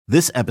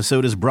This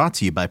episode is brought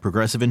to you by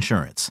Progressive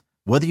Insurance.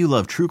 Whether you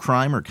love true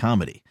crime or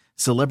comedy,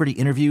 celebrity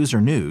interviews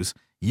or news,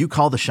 you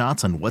call the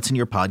shots on what's in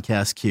your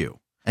podcast queue.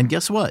 And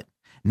guess what?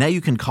 Now you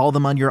can call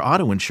them on your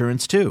auto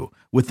insurance too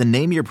with the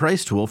Name Your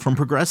Price tool from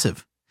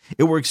Progressive.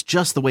 It works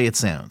just the way it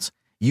sounds.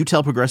 You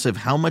tell Progressive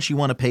how much you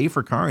want to pay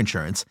for car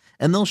insurance,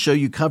 and they'll show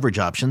you coverage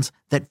options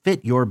that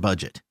fit your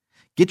budget.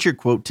 Get your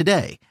quote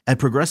today at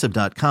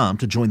Progressive.com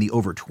to join the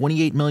over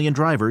 28 million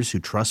drivers who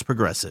trust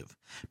Progressive.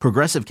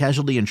 Progressive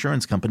Casualty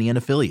Insurance Company and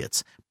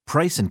Affiliates.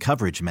 Price and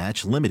coverage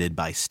match limited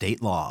by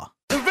state law.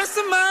 The rest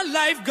of my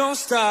life gonna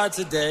start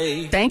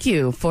today. Thank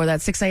you for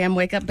that 6 a.m.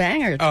 wake-up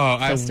banger, Oh,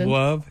 Dustin. I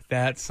love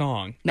that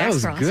song. That Max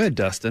was Frost. good,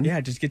 Dustin. Yeah,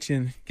 just get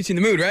you in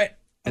the mood, right?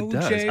 It OJ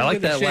does. I like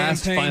with a that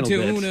last champagne final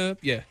tune bit. up.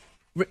 Yeah.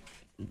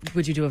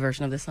 Would you do a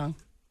version of this song?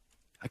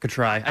 I could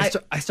try.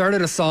 I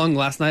started a song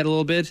last night a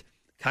little bit,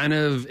 kind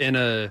of in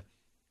a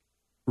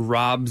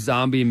Rob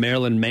Zombie,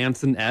 Marilyn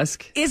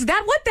Manson-esque. Is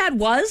that what that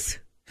was?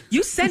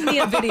 You sent me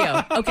a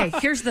video. Okay,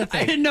 here's the I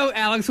thing. didn't know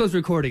Alex was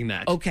recording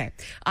that. Okay,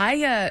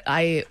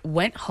 I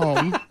went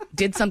home,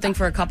 did something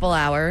for a couple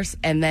hours,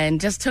 and then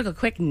just took a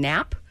quick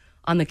nap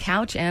on the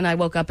couch, and I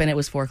woke up and it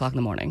was 4 o'clock in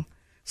the morning.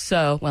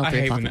 So, well,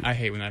 3 o'clock. I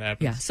hate when that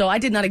happens. Yeah, so I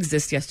did not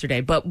exist yesterday,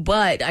 but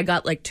I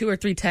got like 2 or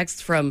 3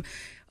 texts from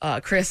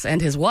Chris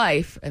and his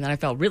wife, and then I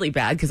felt really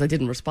bad because I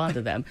didn't respond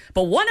to them.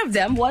 But one of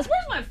them was,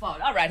 where's my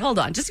phone? All right, hold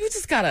on. You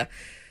just gotta.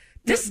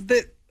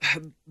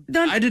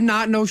 I did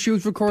not know she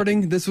was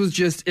recording. This was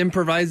just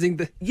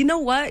improvising. You know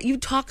what? You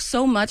talk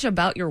so much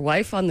about your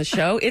wife on the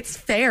show. It's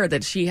fair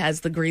that she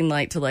has the green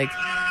light to like.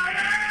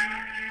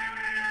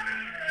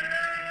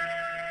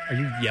 Are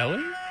you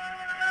yelling?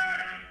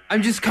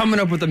 I'm just coming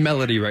up with a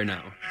melody right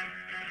now.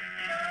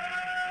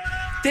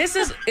 This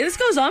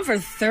goes on for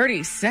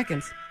 30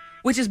 seconds,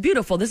 which is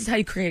beautiful. This is how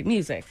you create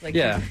music. Like,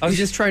 Yeah, I was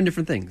just trying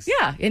different things.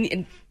 yeah,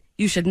 and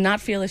you should not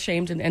feel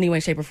ashamed in any way,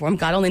 shape, or form.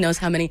 God only knows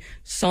how many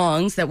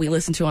songs that we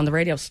listen to on the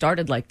radio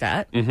started like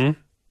that. Mm-hmm.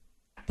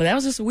 But that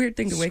was just a weird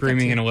thing to wake up to.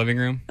 Screaming in a living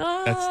room.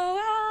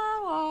 I'll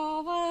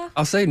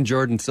say it in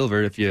Jordan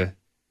Silver if you...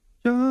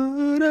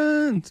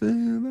 Jordan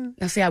Silver.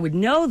 Now, see, I would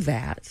know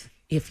that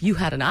if you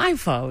had an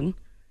iPhone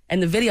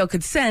and the video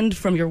could send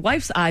from your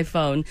wife's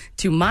iPhone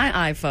to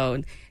my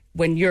iPhone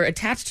when you're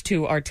attached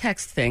to our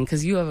text thing,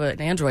 because you have an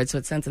Android, so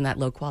it sends in that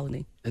low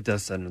quality. It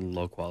does send in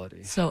low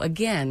quality. So,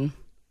 again...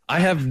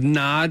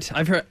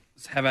 I've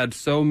had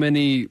so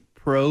many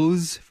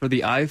pros for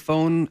the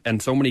iPhone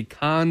and so many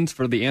cons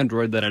for the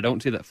Android that I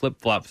don't see that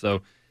flip-flop.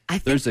 So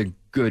there's a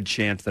good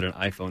chance that an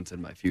iPhone's in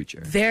my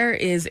future. There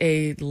is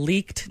a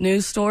leaked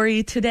news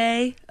story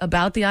today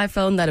about the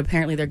iPhone that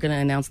apparently they're going to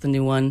announce the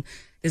new one.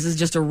 This is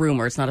just a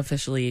rumor. It's not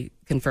officially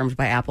confirmed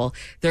by Apple.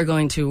 They're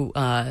going to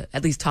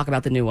at least talk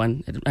about the new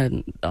one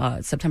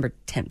September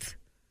 10th.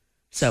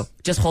 So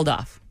just hold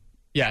off.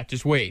 Yeah,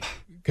 just wait.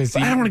 Because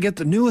I don't want to get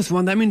the newest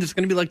one. That means it's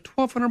going to be like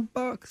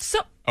 $1,200. So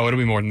it'll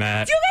be more than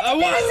that. you got the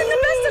biggest and the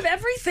best of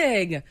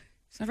everything.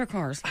 Except for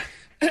cars.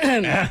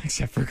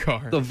 Except for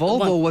car. The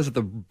Volvo was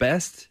the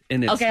best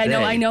in its Okay, day.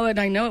 I know it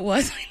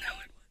was.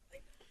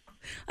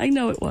 I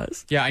know it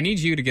was. Yeah, I need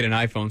you to get an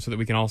iPhone so that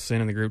we can all send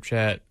in the group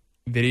chat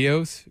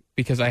videos,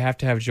 because I have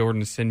to have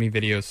Jordan send me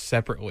videos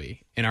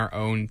separately in our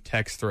own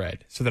text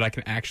thread so that I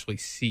can actually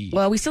see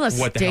Well, we still have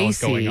what the hell is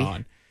going Stacy,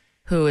 on.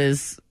 who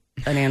is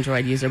an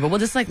Android user, but we'll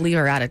just like leave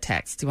her out of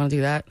text. Do you want to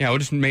do that? Yeah, we'll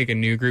just make a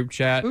new group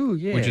chat Ooh,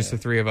 yeah. with just the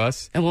three of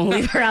us. And we'll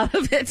leave her out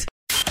of it.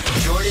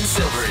 Jordan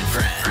Silver and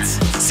Friends.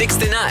 6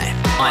 to 9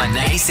 on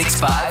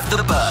 96.5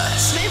 The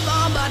Buzz. Sleep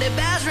on, but it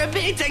bears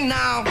repeating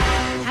now.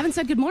 Haven't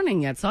said good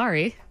morning yet.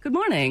 Sorry. Good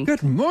morning.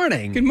 Good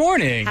morning. Good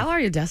morning. How are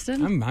you,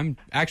 Dustin? I'm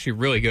actually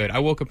really good. I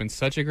woke up in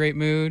such a great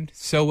mood,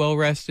 so well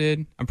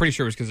rested. I'm pretty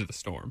sure it was because of the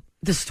storm.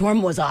 The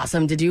storm was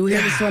awesome. Did you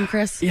hear the storm,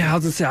 Chris? Yeah, I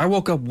was going to say, I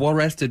woke up well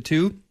rested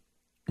too.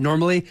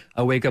 Normally,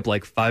 I wake up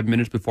like 5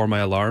 minutes before my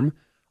alarm.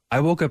 I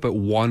woke up at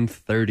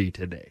 1:30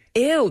 today.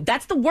 Ew,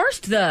 that's the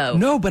worst, though.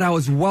 No, but I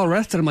was well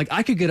rested. I'm like,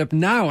 I could get up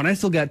now, and I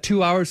still got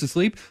 2 hours to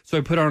sleep. So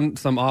I put on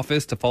some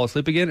Office to fall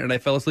asleep again, and I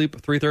fell asleep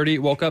at 3:30,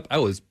 woke up. I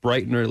was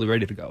bright and early,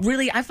 ready to go.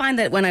 Really, I find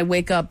that when I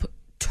wake up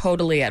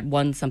totally at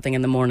 1 something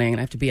in the morning and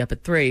I have to be up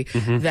at 3,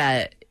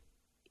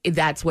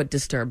 that's what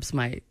disturbs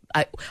my...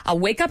 I'll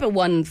wake up at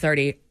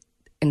 1:30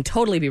 and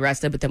totally be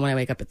rested, but then when I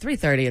wake up at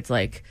 3:30, it's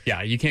like...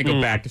 Yeah, you can't go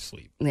back to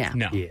sleep. Yeah.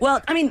 No. Yeah.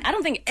 Well, I mean, I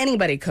don't think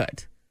anybody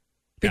could.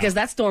 Because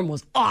that storm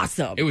was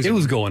awesome. It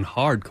was going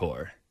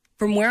hardcore.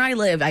 From where I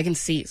live, I can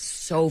see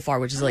so far,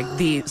 which is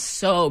like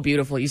so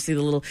beautiful. You see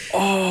the little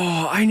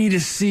Oh, I need to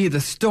see the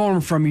storm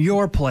from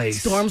your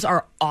place. storms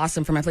are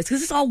awesome for my place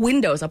because it's all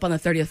windows up on the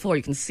 30th floor.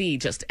 You can see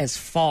just as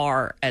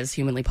far as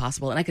humanly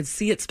possible, and I could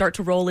see it start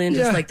to roll in,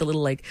 just like the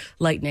little like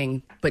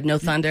lightning, but no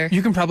thunder.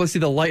 You can probably see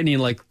the lightning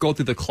like go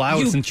through the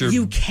clouds since you're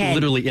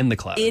literally in the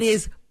clouds. It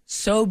is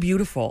so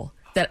beautiful.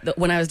 That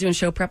when I was doing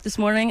show prep this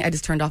morning, I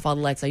just turned off all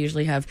the lights. I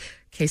usually have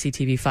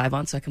KCTV5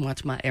 on so I can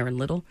watch my Erin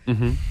Little.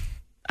 Mm-hmm.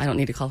 I don't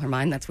need to call her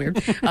mine. That's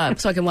weird.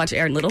 So I can watch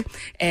Erin Little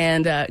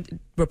and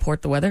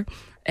report the weather.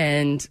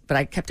 But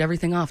I kept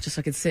everything off just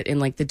so I could sit in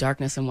like the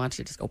darkness and watch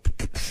it just go.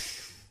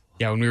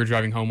 Yeah, when we were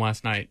driving home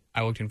last night,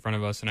 I looked in front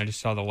of us and I just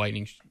saw the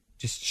lightning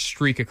just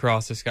streak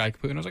across the sky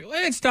completely. And I was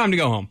like, it's time to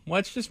go home.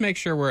 Let's just make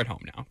sure we're at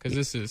home now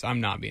because I'm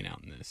not being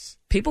out in this.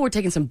 People were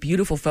taking some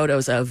beautiful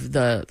photos of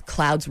the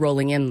clouds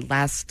rolling in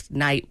last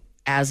night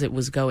as it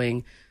was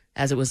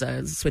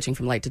switching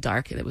from light to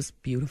dark, and it was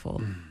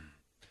beautiful.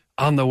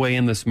 On the way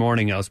in this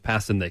morning, I was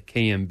passing the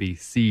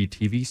KMBC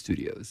TV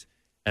studios,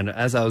 and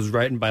as I was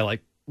riding by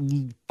like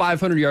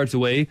 500 yards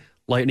away,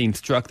 lightning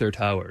struck their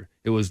tower.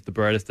 It was the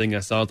brightest thing I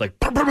saw. It was like,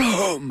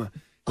 boom! It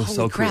was Holy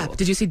so crap. cool.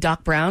 Did you see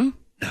Doc Brown?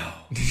 No.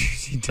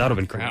 That would have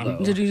been cool,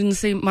 though. Did you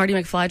see Marty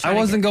McFly? I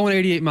wasn't going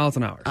 88 miles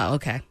an hour. Oh,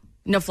 okay.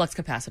 No flux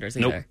capacitors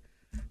either.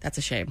 Nope. That's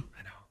a shame.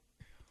 I know.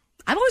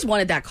 I've always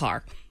wanted that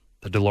car.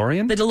 The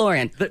DeLorean? The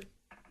DeLorean.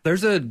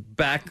 There's a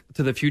Back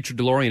to the Future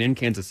DeLorean in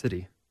Kansas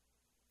City.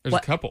 There's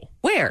What? a couple.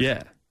 Where?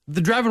 Yeah.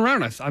 They're driving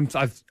around.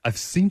 I've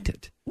seen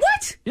it.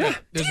 What? Yeah.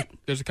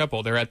 There's a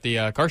couple. They're at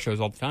the car shows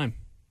all the time.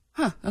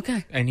 Huh,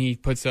 okay. And he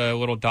puts a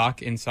little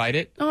dock inside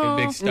it, a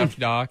big stuffed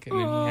dock. And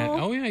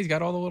then he's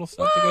got all the little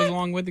stuff that goes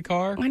along with the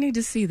car. I need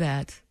to see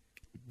that.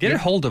 Get a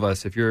hold of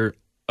us if you're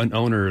an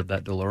owner of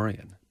that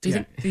DeLorean.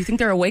 Do you think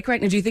they're awake right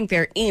now? Do you think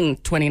they're in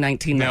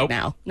 2019 right Nope.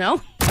 now?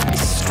 No?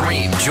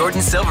 Stream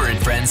Jordan Silver and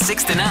Friends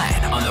 6 to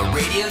 9 on the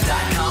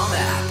radio.com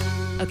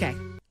app. Okay,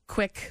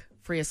 quick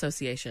free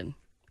association.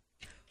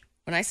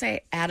 When I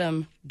say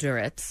Adam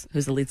Duritz,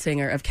 who's the lead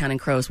singer of Counting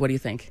Crows, what do you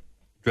think?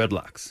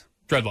 Dreadlocks.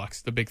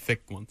 Dreadlocks, the big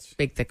thick ones.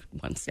 Big, thick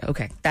ones. Yeah,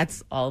 okay,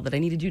 that's all that I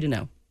needed you to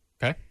know.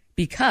 Okay.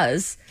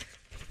 Because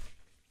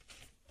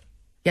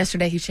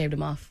yesterday he shaved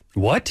him off.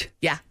 What?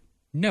 Yeah,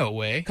 No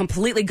way.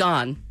 completely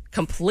gone.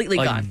 Completely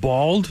Like gone.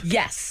 bald?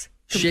 Yes.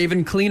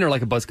 Shaven clean or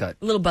like a buzz cut?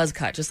 A little buzz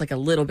cut, just like a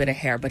little bit of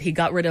hair. But he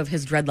got rid of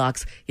his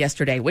dreadlocks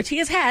yesterday, which he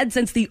has had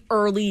since the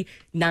early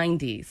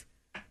 90s.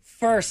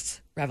 First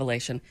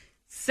revelation.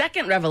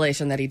 Second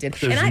revelation that he did.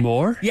 There's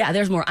more? Yeah,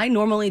 there's more. I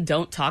normally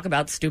don't talk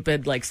about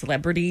stupid like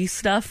celebrity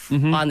stuff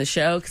on the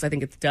show because I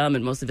think it's dumb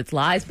and most of it's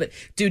lies. But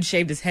dude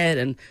shaved his head,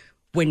 and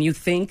when you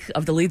think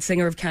of the lead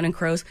singer of Counting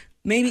Crows,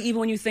 maybe even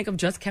when you think of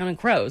just Counting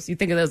Crows, you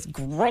think of those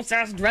gross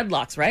ass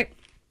dreadlocks, right?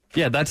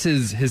 Yeah, that's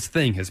his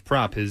thing, his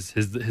prop, his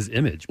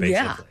image,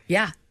 basically.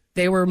 Yeah.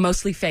 They were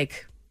mostly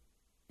fake.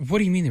 What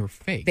do you mean they were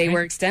fake? They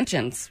were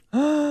extensions.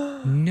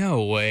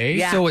 No way.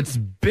 Yeah. So it's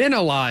been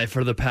alive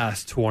for the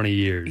past 20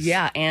 years.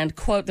 Yeah, and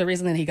quote, the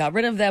reason that he got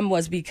rid of them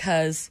was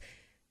because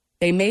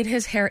they made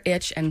his hair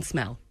itch and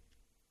smell.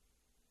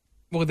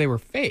 Well, they were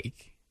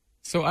fake.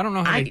 So I don't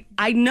know how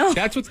I know.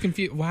 That's what's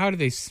confusing. Well, how do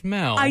they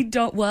smell?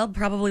 Well,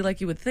 probably like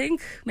you would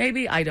think.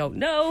 Maybe. I don't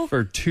know.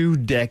 For 2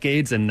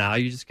 decades, and now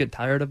you just get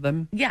tired of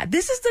them? Yeah,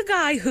 this is the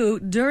guy who,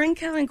 during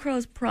Counting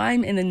Crows'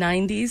 prime in the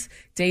 90s,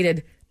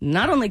 dated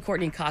not only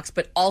Courtney Cox,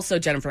 but also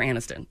Jennifer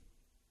Aniston.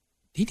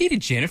 He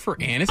dated Jennifer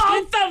Aniston?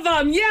 Both of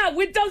them, yeah,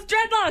 with those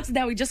dreadlocks.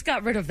 Now he just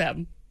got rid of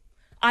them.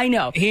 I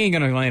know. He ain't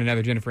going to land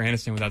another Jennifer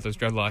Aniston without those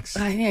dreadlocks.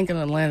 I ain't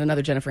going to land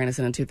another Jennifer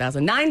Aniston in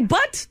 2009,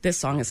 but this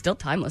song is still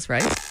timeless,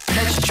 right?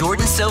 Catch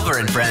Jordan Silver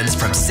and Friends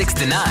from 6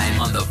 to 9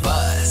 on The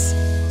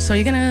Buzz. So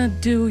you're going to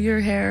do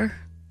your hair?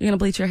 You're going to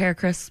bleach your hair,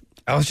 Chris?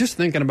 I was just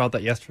thinking about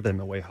that yesterday on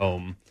my way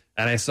home,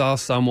 and I saw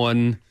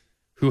someone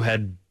who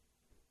had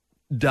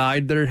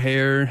dyed their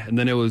hair, and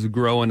then it was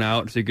growing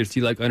out, so you could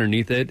see like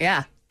underneath it.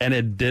 Yeah. And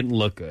it didn't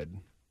look good.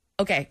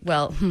 Okay,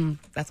 well,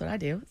 that's what I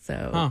do.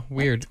 So Huh,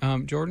 weird.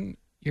 Jordan,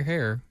 your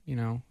hair,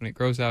 when it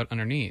grows out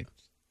underneath.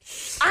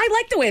 I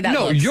like the way that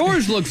No, looks.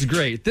 yours looks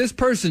great. This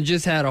person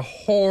just had a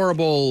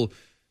horrible.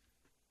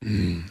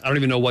 I don't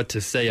even know what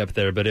to say up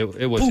there, but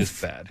it was just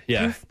bad.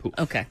 Yeah. Poof.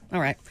 Okay, all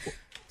right.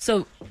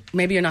 So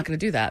maybe you're not going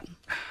to do that.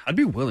 I'd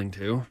be willing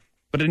to,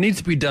 but it needs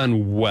to be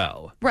done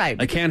well. Right.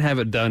 I can't have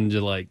it done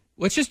to like.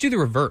 Let's just do the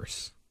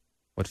reverse.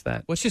 What's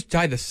that? Let's just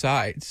dye the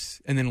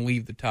sides and then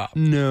leave the top.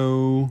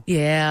 No.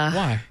 Yeah.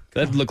 Why?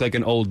 That'd look like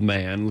an old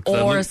man.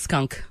 Or a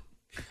skunk.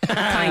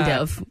 kind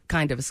of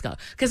a skunk.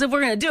 Because if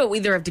we're going to do it, we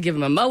either have to give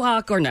him a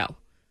mohawk or no.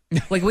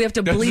 Like we have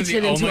to Those are bleach the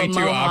it into a only two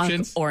mohawk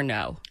options? or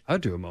no.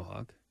 I'd do a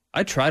mohawk.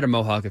 I tried a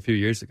mohawk a few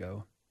years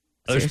ago.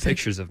 There's Seriously?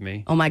 pictures of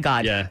me. Oh my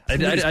God. Yeah, I Please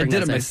did bring it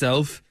those in.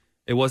 myself.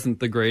 It wasn't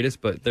the greatest,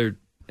 but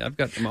I've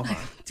got the mohawk.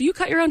 Do you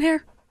cut your own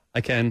hair? I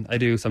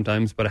do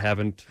sometimes, but I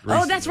haven't.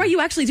 Oh, that's recently. right. You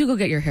actually do go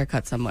get your hair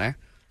cut somewhere.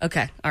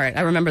 Okay. All right.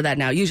 I remember that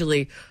now.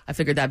 Usually I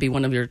figured that'd be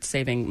one of your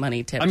saving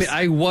money tips. I mean,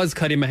 I was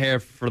cutting my hair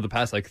for the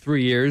past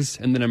 3 years,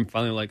 and then I'm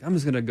finally like, I'm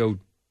just going to go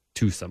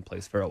to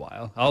someplace for a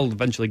while. I'll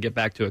eventually get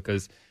back to it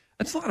because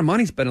that's a lot of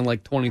money spending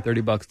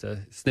 $20-$30 to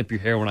snip your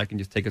hair when I can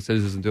just take a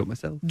scissors and do it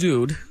myself.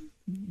 Dude,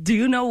 do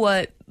you know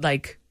what,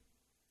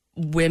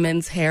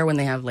 women's hair when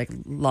they have,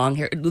 long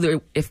hair,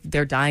 if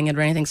they're dyeing it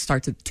or anything,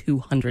 starts at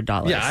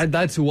 $200? Yeah,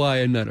 that's why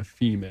I'm not a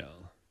female.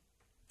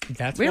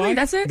 That's Really? why?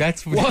 That's it?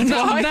 That's Well,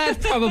 no, why?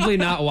 that's probably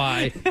not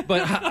why.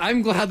 But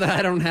I'm glad that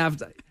I don't have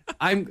to.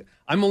 I'm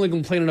only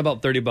complaining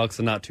about $30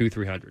 and not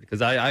 $200-$300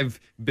 because I've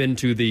been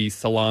to the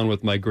salon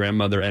with my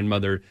grandmother and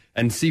mother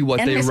and see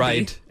what And they Miss B.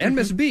 write and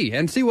Miss B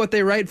and see what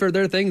they write for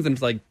their things, and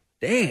it's like,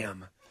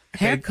 damn,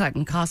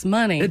 Haircutting costs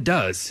money. it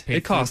does.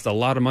 It costs a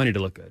lot of money to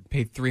look good.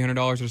 Paid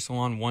 $300 at a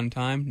salon one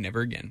time,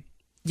 never again.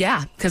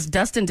 Yeah, because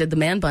Dustin did the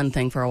man bun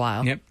thing for a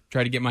while. Yep.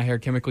 Tried to get my hair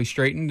chemically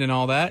straightened and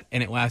all that,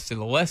 and it lasted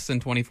less than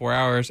 24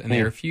 hours, and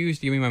they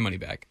refused to give me my money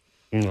back.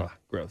 Ugh,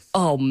 gross.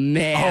 Oh,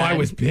 man. Oh, I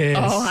was pissed.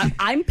 Oh,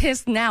 I'm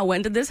pissed now.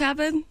 When did this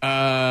happen?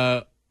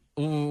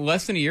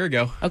 Less than a year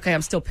ago. Okay,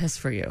 I'm still pissed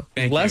for you.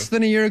 Less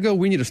than a year ago,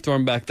 we need to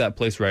storm back that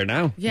place right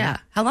now. Yeah.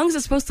 How long is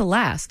it supposed to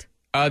last?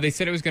 They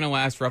said it was going to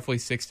last roughly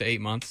 6 to 8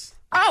 months.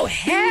 Oh,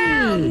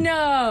 hell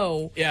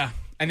no. Yeah.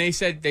 And they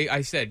said,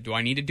 I said, do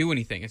I need to do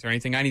anything? Is there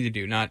anything I need to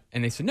do?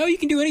 And they said, no, you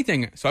can do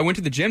anything. So I went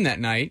to the gym that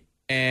night,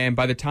 and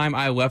by the time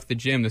I left the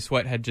gym, the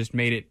sweat had just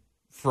made it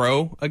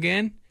fro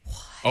again. What?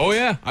 Oh,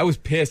 yeah. I was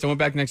pissed. I went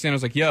back the next day, and I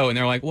was like, yo. And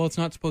they're like, well, it's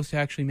not supposed to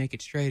actually make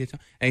it straight. And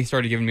they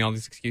started giving me all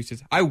these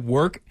excuses.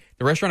 The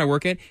restaurant I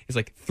work at is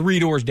like 3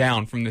 doors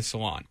down from this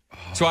salon.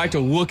 So I have to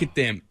look at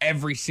them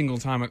every single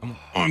time. I'm going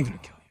to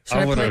kill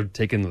you. I would have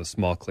taken the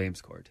small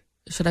claims court.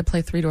 Should I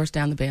play 3 Doors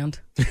Down the band?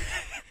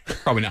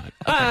 Probably not.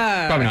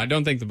 Okay. Probably not. I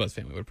don't think the Buzz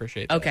family would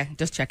appreciate that. Okay,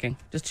 just checking.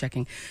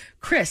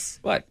 Chris.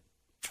 What?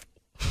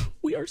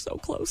 We are so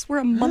close. We're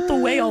a month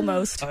away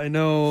almost. I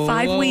know.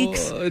 5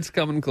 weeks. It's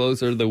coming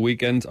closer. The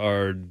weekends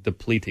are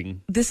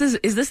depleting. Is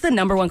this the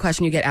number one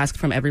question you get asked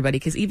from everybody?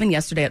 Because even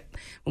yesterday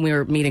when we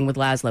were meeting with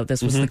Laszlo,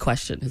 this was the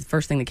question. His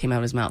first thing that came out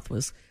of his mouth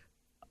was,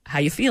 how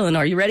you feeling?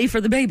 Are you ready for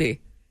the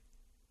baby?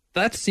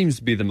 That seems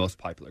to be the most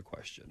popular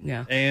question.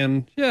 Yeah.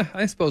 And yeah,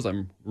 I suppose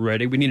I'm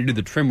ready. We need to do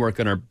the trim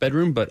work in our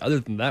bedroom, but other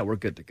than that, we're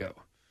good to go.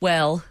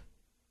 Well,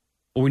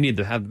 we need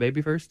to have the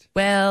baby first?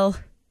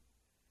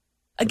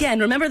 Again,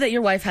 remember that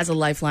your wife has a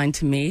lifeline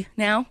to me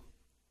now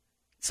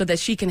so that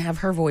she can have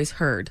her voice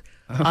heard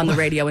on the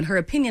radio and her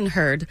opinion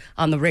heard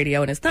on the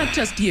radio. And it's not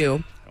just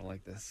you. I don't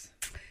like this.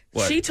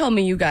 What? She told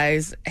me you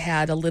guys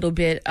had a little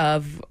bit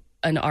of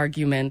an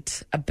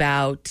argument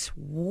about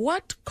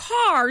what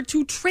car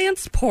to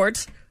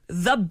transport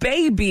the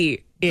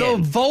baby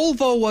in. The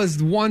Volvo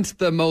was once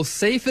the most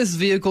safest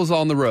vehicles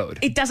on the road.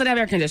 It doesn't have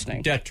air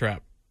conditioning. Death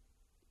trap.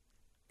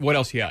 What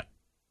else you got?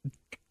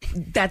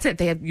 That's it.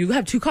 You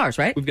have 2 cars,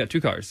 right? We've got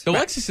 2 cars. The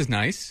Lexus is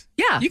nice.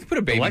 Yeah. You can put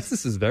a baby. The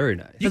Lexus is very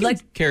nice. You can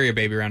carry a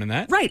baby around in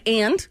that. Right.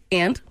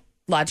 And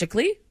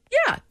logically,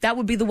 yeah, that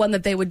would be the one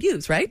that they would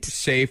use, right?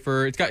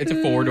 Safer. It's a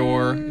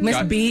 4-door. Miss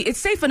B. It's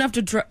safe enough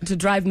to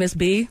drive Miss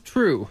B.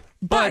 True.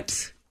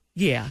 But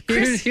yeah.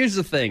 Here's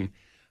the thing.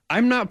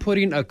 I'm not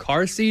putting a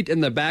car seat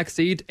in the back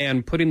seat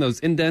and putting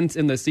those indents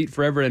in the seat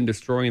forever and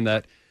destroying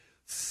that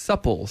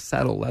supple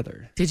saddle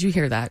leather. Did you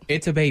hear that?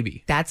 It's a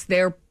baby.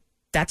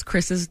 That's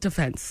Chris's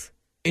defense.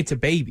 It's a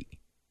baby.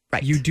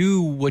 Right. You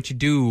do what you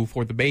do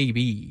for the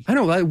baby. I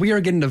know. We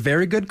are getting a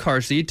very good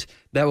car seat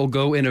that will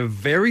go in a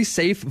very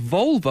safe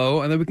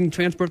Volvo, and then we can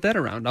transport that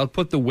around. I'll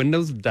put the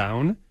windows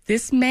down.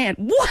 This man,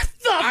 what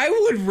the? I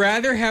would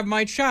rather have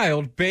my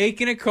child bake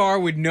in a car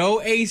with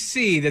no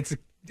AC that's a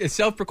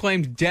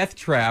self-proclaimed death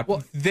trap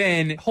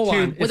than... Hold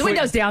on. With the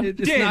windows down.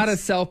 It's not a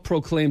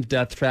self-proclaimed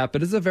death trap.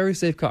 It is a very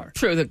safe car.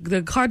 True.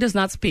 The car does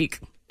not speak.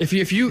 If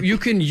you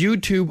can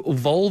YouTube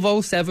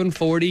Volvo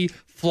 740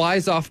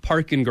 flies off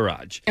parking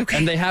garage. Okay.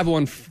 And they have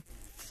one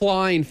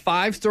flying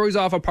 5 stories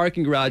off a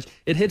parking garage.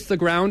 It hits the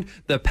ground.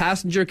 The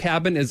passenger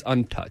cabin is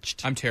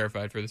untouched. I'm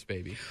terrified for this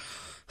baby.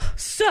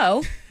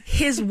 So,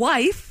 his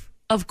wife,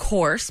 of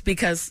course,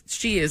 because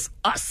she is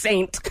a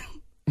saint.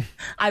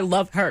 I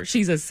love her.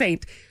 She's a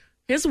saint.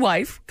 His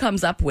wife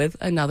comes up with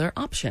another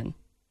option.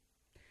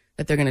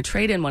 That they're going to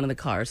trade in one of the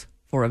cars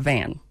for a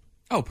van.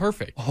 Oh,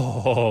 perfect.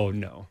 Oh,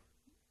 no.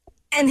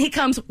 And he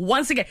comes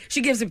once again.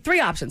 She gives him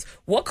 3 options.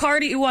 What car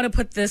do you want to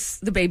put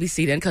the baby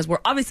seat in? Because we're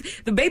obviously,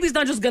 the baby's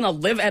not just going to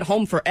live at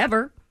home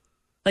forever.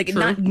 Like,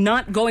 True.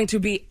 not going to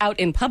be out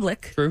in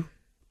public. True.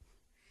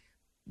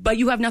 But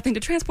you have nothing to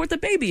transport the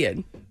baby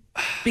in.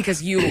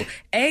 Because you,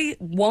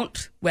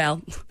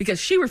 because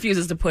she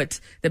refuses to put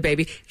the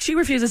baby. She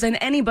refuses, and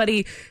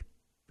anybody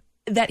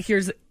that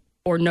hears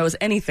or knows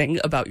anything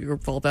about your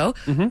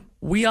Volvo,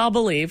 we all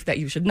believe that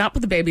you should not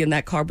put the baby in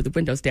that car with the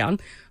windows down.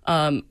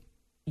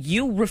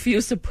 You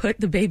refuse to put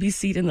the baby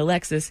seat in the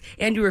Lexus,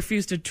 and you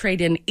refuse to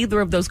trade in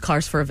either of those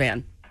cars for a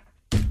van.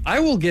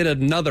 I will get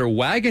another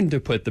wagon to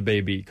put the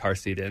baby car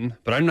seat in,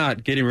 but I'm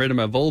not getting rid of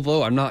my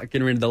Volvo, I'm not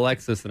getting rid of the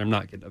Lexus, and I'm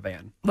not getting a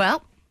van.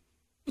 Well,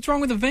 what's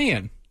wrong with a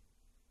van?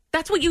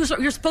 That's what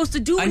you're supposed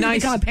to do when you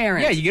become a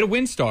parent. Yeah, you get a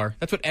Windstar.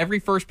 That's what every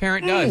first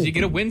parent does. You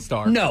get a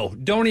Windstar. No,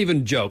 don't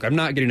even joke. I'm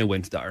not getting a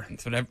Windstar.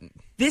 That's what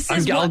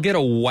I'll get a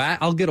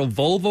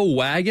Volvo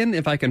wagon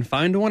if I can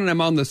find one, and I'm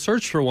on the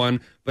search for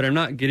one, but I'm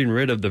not getting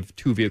rid of the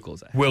 2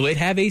 vehicles I have. Will it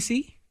have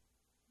AC?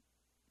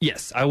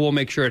 Yes, I will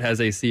make sure it has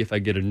AC if I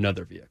get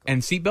another vehicle.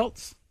 And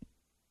seatbelts?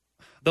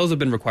 Those have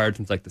been required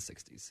since like the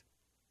 60s.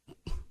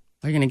 Are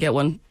you going to get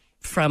one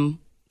from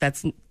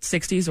that's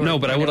 60s? Or no,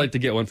 but I would like to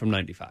get one from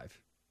 95.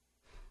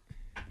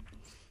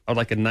 I would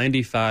like a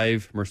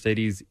 95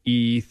 Mercedes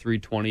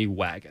E320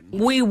 wagon.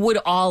 We would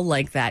all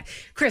like that.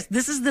 Chris,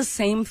 this is the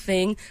same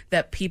thing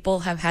that people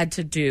have had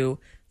to do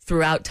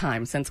throughout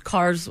time since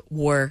cars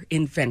were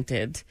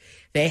invented.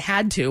 They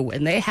had to,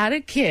 when they had a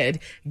kid,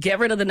 get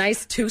rid of the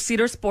nice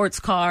 2-seater sports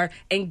car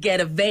and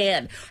get a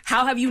van.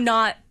 How have you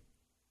not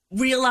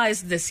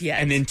realized this yet.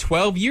 And then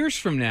 12 years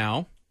from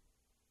now,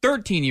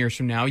 13 years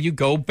from now, you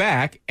go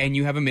back and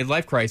you have a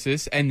midlife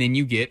crisis, and then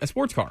you get a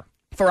sports car.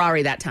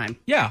 Ferrari that time.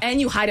 Yeah. And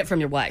you hide it from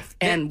your wife,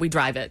 and we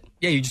drive it.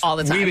 Yeah, you just all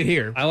the time. leave it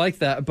here. I like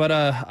that, but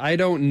I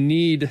don't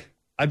need.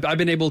 I've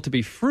been able to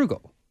be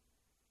frugal.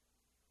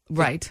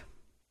 Right.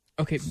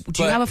 Okay.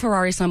 Do you have a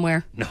Ferrari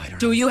somewhere? No, I don't.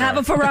 Do you have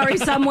a Ferrari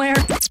somewhere?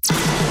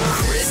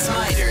 Chris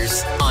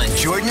Snyder's on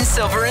Jordan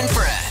Silver and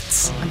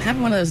Friends. I'm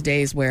having one of those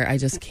days where I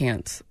just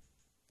can't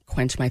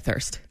quench my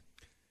thirst.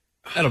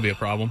 That'll be a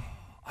problem.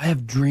 I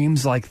have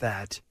dreams like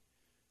that.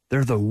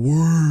 They're the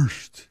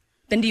worst.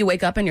 Then do you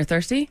wake up and you're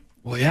thirsty?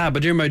 Well, yeah,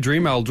 but during my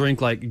dream, I'll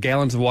drink like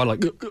gallons of water,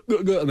 like,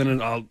 and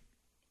then I'll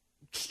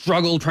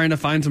struggle trying to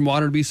find some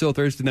water to be so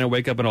thirsty. And then I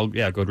wake up and I'll,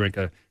 go drink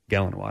a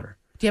gallon of water.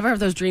 Do you ever have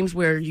those dreams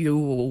where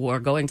you are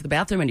going to the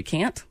bathroom and you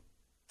can't?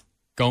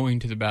 Going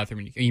to the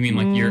bathroom. You mean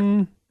like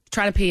you're...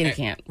 Try to pee and you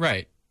can't.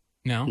 Right.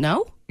 No.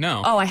 No?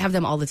 No. Oh, I have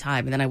them all the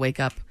time. And then I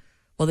wake up.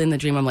 Well, in the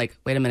dream, I'm like,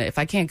 wait a minute. If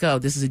I can't go,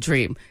 this is a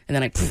dream. And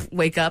then I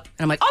wake up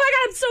and I'm like, oh my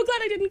God, I'm so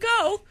glad I didn't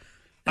go.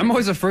 I'm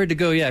always afraid to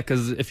go,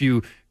 because if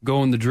you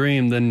go in the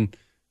dream, then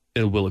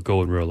will it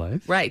go in real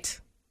life? Right.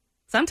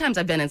 Sometimes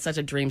I've been in such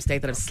a dream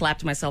state that I've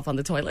slapped myself on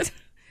the toilet.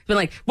 Been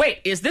like, wait,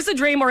 is this a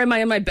dream or am I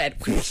in my bed?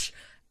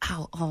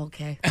 Ow, oh,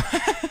 okay.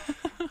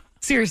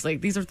 Seriously,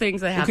 these are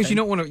things that happen. Because you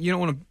don't want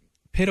to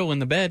piddle in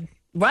the bed.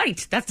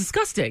 Right, that's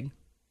disgusting.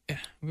 Yeah,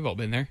 we've all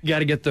been there. You got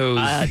to get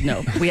those.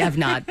 No, we have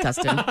not,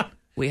 Dustin.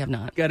 We have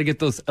not. Got to get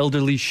those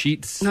elderly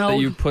sheets No. that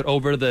you put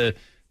over the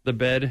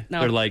bed.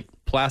 No. They're like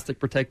plastic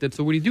protected.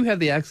 So when you do have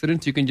the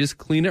accidents, you can just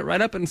clean it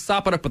right up and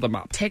sop it up with a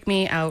mop. Take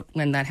me out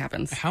when that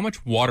happens. How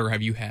much water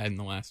have you had in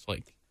the last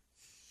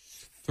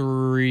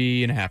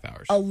 3.5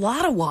 hours? A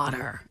lot of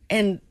water.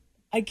 And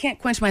I can't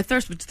quench my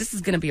thirst, which this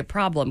is going to be a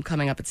problem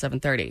coming up at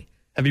 7:30.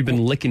 Have you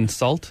been licking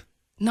salt?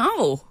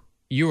 No.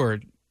 You are...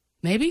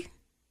 Maybe?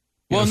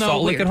 You have a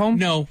salt lick weird. at home?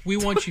 No, we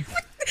want you...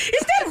 Is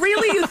that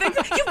really you think?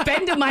 You've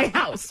been to my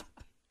house.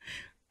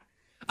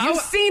 You've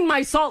seen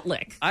my salt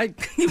lick.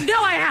 You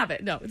know I have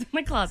it. No, it's in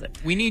my closet.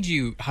 We need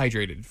you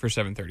hydrated for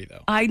 7:30,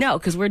 though. I know,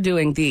 because we're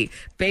doing the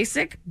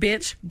basic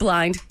bitch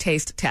blind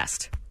taste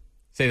test.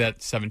 Say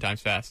that 7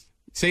 times fast.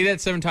 Say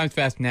that 7 times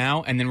fast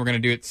now, and then we're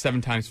going to do it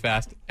 7 times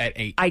fast at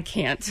 8. I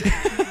can't.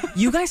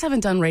 You guys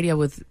haven't done radio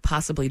with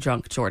possibly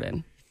drunk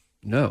Jordan.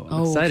 No,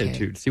 I'm Oh, excited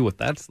okay. to see what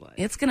that's like.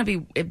 It's going to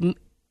be,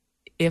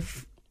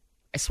 if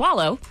I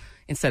swallow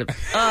instead of,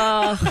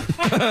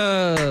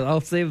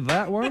 I'll save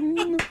that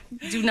one.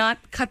 do not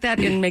cut that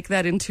and make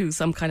that into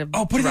some kind of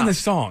Oh, put it in drop. the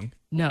song.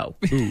 No.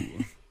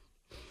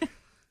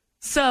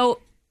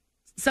 So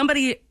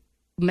somebody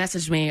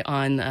messaged me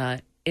on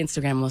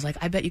Instagram and was like,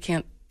 I bet you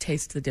can't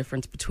taste the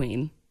difference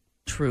between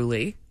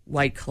Truly,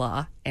 White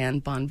Claw,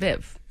 and Bon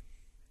Viv.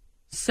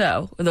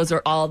 So those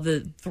are all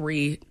the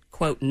 3,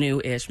 quote,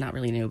 new-ish, not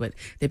really new, but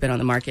they've been on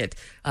the market,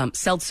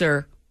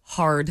 seltzer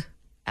hard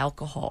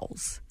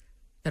alcohols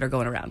that are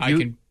going around. I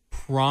can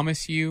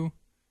promise you'll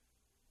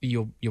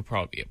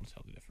probably be able to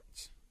tell the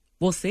difference.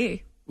 We'll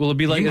see. Will it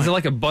be like, is it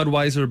like a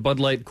Budweiser, Bud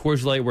Light,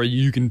 Coors Light where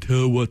you can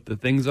tell what the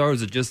things are? Or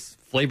is it just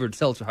flavored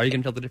seltzer? How are you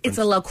going to tell the difference? It's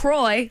a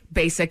LaCroix,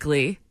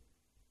 basically,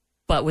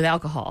 but with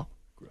alcohol.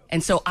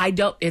 And so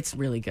it's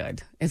really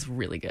good. It's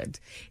really good.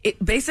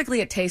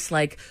 It tastes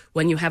like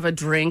when you have a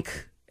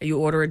drink, you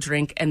order a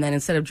drink, and then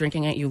instead of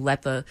drinking it, you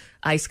let the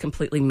ice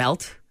completely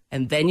melt,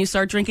 and then you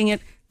start drinking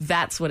it.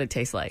 That's what it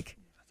tastes like.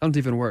 Sounds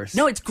even worse.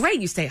 No, it's great.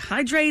 You stay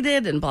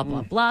hydrated and blah,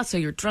 blah, blah. So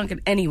you're drunk.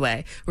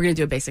 Anyway, we're going to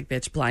do a basic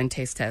bitch blind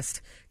taste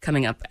test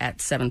coming up at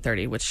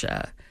 7:30, which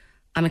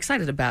I'm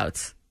excited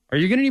about. Are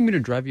you going to need me to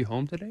drive you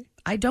home today?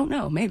 I don't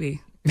know.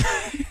 Maybe.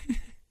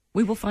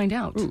 We will find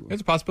out.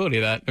 There's a possibility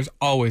of that. There's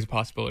always a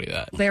possibility of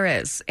that. There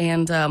is.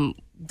 And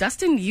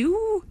Dustin,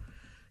 you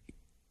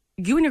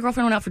and your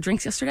girlfriend went out for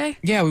drinks yesterday?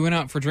 Yeah, we went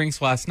out for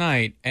drinks last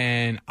night,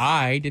 and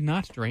I did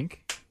not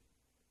drink.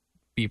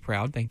 Be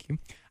proud, thank you.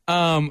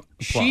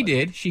 She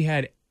did. She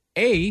had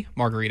a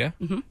margarita,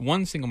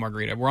 one single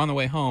margarita. We're on the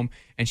way home,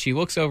 and she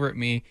looks over at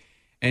me,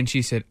 and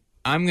she said,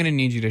 I'm going to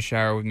need you to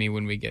shower with me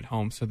when we get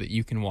home so that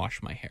you can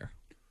wash my hair.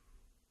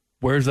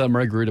 Where's that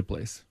margarita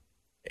place?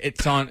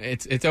 It's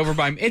over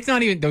by me. It's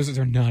not even, those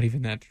are not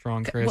even that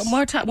strong, Chris. One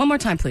more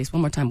time, please.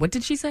 One more time. What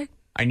did she say?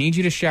 I need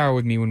you to shower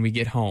with me when we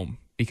get home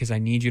because I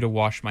need you to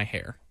wash my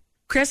hair.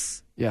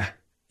 Chris, Yeah.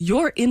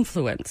 your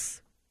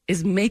influence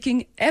is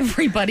making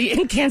everybody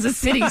in Kansas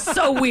City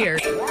so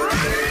weird.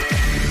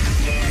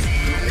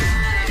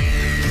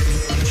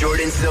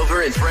 Jordan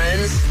Silver and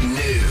Friends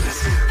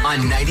News on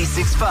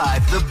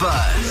 96.5 The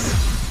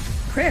Buzz.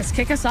 Chris,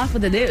 kick us off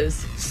with the news.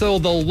 So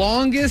the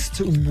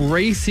longest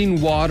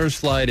racing water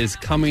slide is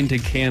coming to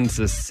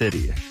Kansas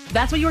City.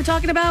 That's what you were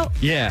talking about?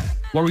 Yeah.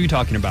 What were you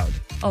talking about?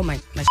 Oh,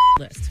 my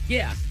list.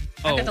 Yeah.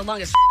 I've got the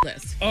longest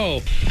list.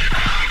 Oh.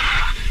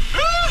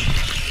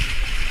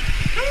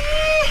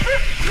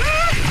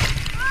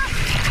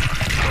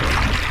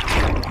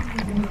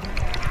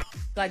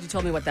 Glad you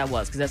told me what that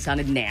was because that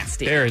sounded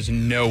nasty. There is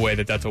no way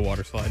that that's a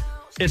water slide.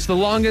 It's the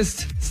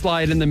longest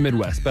slide in the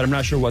Midwest, but I'm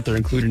not sure what they're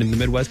including in the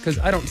Midwest because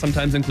I don't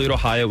sometimes include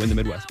Ohio in the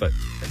Midwest. But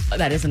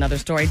That is another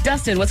story.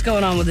 Dustin, what's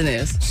going on with the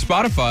news?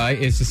 Spotify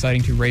is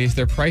deciding to raise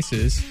their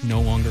prices, no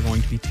longer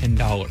going to be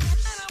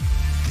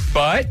 $10.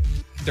 But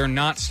they're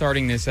not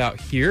starting this out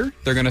here.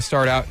 They're going to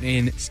start out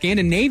in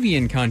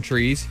Scandinavian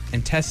countries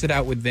and test it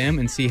out with them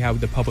and see how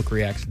the public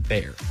reacts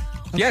there.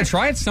 Yeah,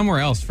 try it somewhere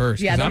else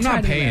first, because I'm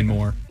not paying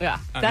more. Yeah.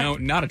 No,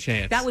 not a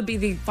chance. That would be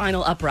the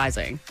final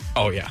uprising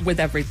Oh, yeah. with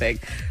everything.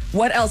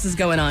 What else is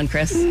going on,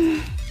 Chris?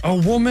 a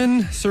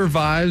woman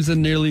survives a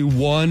nearly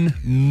 1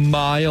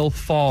 mile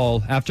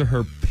fall after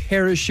her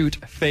parachute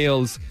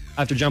fails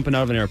after jumping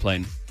out of an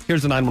airplane.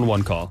 Here's a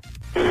 911 call.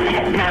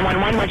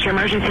 911, what's your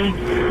emergency?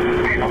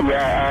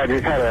 Yeah, I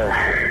just had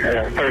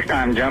a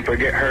first-time jumper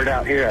get hurt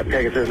out here at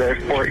Pegasus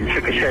Airport in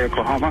Chickasha,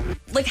 Oklahoma.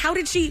 Like, how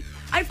did she...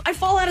 I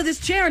fall out of this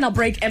chair and I'll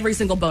break every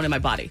single bone in my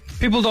body.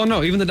 People don't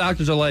know. Even the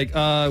doctors are like,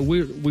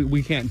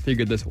 we can't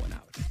figure this one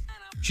out.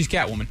 She's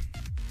Catwoman.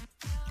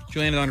 She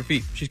landed on her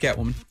feet. She's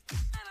Catwoman.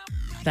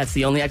 That's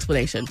the only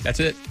explanation. That's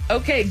it.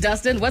 Okay,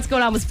 Dustin, what's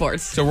going on with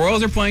sports? So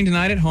Royals are playing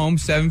tonight at home,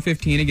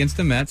 7:15 against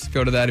the Mets.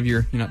 Go to that if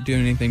you're not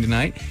doing anything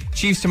tonight.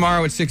 Chiefs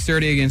tomorrow at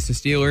 6:30 against the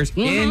Steelers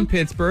in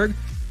Pittsburgh.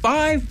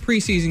 5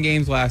 preseason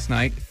games last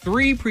night,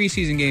 3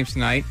 preseason games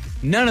tonight.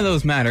 None of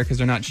those matter because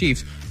they're not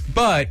Chiefs.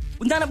 But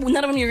None of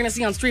them you're going to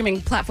see on streaming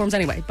platforms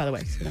anyway, by the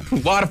way. a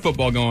lot of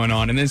football going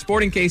on. And then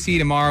Sporting KC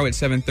tomorrow at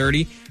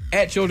 7:30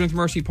 at Children's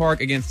Mercy Park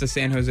against the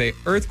San Jose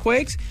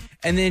Earthquakes.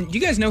 And then, do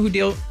you guys know who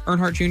Dale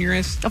Earnhardt Jr.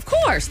 is? Of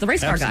course, the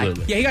race car guy.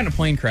 Absolutely. Yeah, he got in a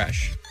plane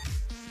crash.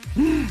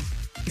 Is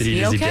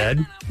he okay?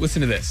 dead?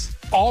 Listen to this.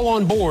 All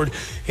on board,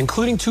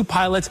 including 2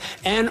 pilots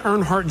and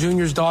Earnhardt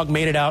Jr.'s dog,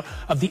 made it out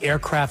of the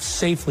aircraft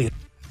safely.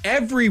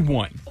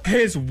 Everyone,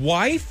 his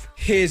wife,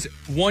 his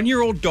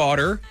 1-year-old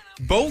daughter,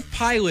 both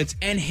pilots,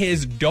 and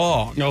his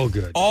dog. Oh,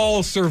 good.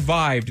 All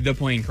survived the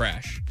plane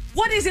crash.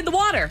 What is in the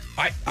water?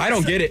 I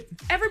don't get it.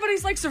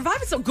 Everybody's like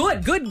surviving so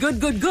good. Good.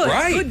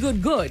 Right.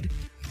 Good.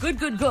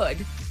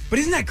 But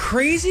isn't that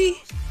crazy?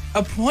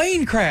 A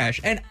plane crash,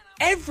 and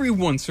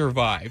everyone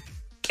survived.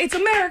 It's a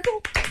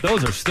miracle.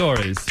 Those are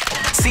stories.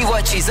 See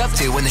what she's up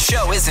to when the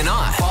show isn't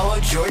on. Follow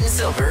Jordan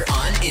Silver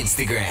on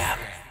Instagram.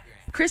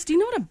 Chris, do you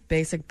know what a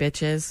basic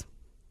bitch is?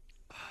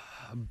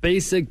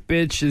 Basic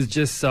bitch is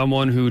just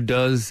someone who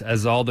does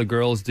as all the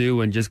girls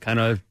do and just kind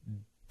of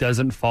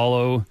doesn't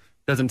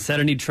set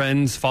any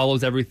trends,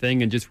 follows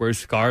everything, and just wears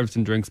scarves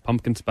and drinks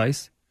pumpkin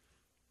spice.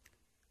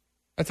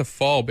 That's a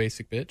fall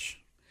basic bitch.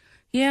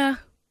 Yeah.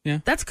 Yeah.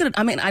 That's good.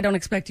 I mean, I don't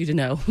expect you to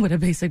know what a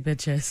basic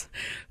bitch is,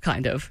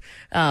 kind of.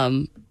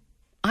 I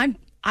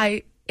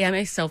am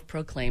a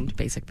self-proclaimed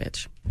basic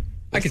bitch.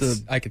 I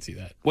could see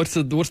that. What's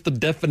the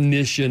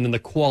definition and the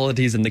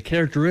qualities and the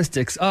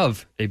characteristics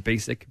of a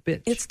basic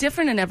bitch? It's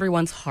different in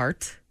everyone's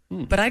heart,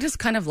 but I just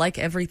kind of like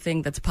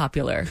everything that's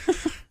popular.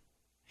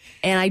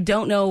 And I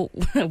don't know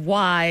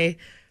why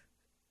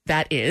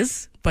that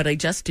is, but I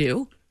just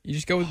do. You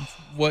just go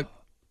with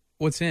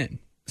what's in.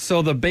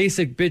 So the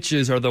basic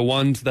bitches are the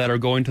ones that are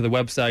going to the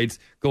websites,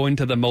 going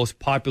to the most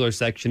popular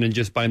section and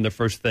just buying the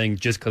first thing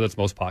just because it's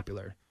most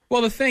popular.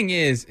 Well, the thing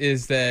is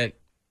that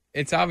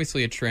it's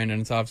obviously a trend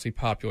and it's obviously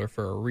popular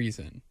for a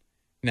reason.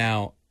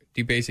 Now,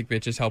 do basic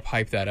bitches help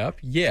hype that up?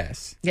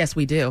 Yes. Yes,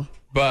 we do.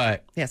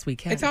 But Yes, we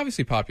can. it's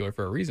obviously popular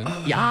for a reason.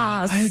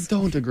 Yes. I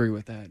don't agree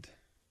with that.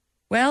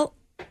 Well,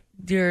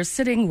 you're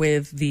sitting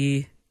with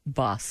the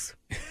boss,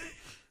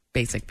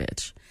 basic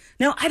bitch.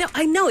 No,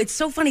 I know. It's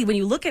so funny when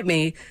you look at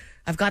me.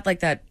 I've got like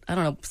that, I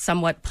don't know,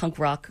 somewhat punk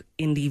rock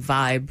indie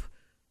vibe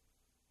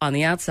on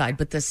the outside.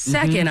 But the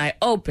second I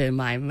open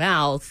my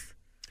mouth,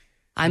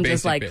 I'm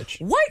just like, bitch.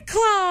 White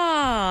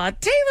Claw,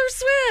 Taylor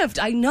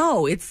Swift. I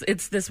know it's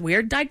this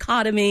weird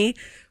dichotomy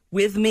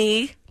with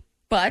me,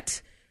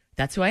 but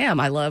that's who I am.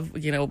 I love,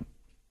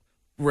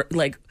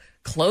 like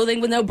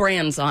clothing with no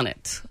brands on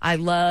it. I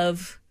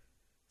love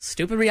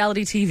stupid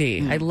reality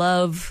TV. I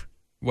love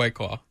White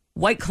Claw.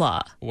 White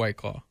Claw. White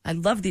Claw. I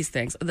love these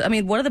things. I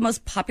mean, one of the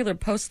most popular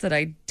posts that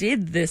I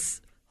did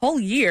this whole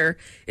year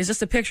is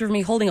just a picture of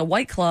me holding a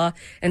White Claw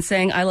and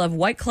saying, I love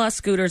White Claw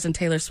scooters and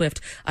Taylor Swift.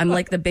 I'm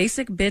like the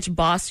basic bitch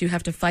boss you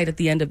have to fight at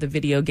the end of the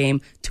video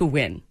game to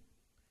win.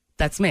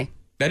 That's me.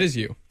 That is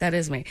you. That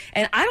is me.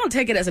 And I don't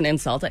take it as an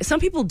insult.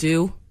 Some people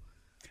do.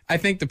 I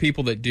think the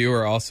people that do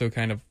are also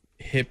kind of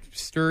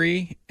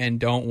hipstery and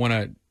don't want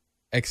to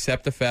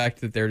accept the fact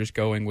that they're just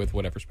going with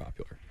whatever's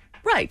popular.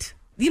 Right.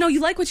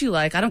 You like what you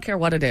like. I don't care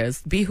what it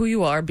is. Be who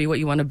you are. Be what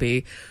you want to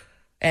be.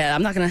 And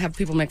I'm not going to have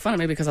people make fun of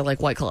me because I like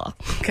White Claw.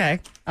 Okay?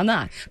 I'm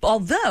not. But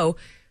although,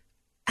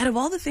 out of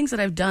all the things that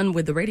I've done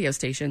with the radio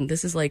station,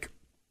 this is like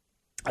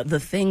the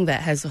thing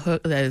that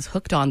is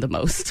hooked on the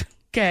most.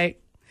 Okay?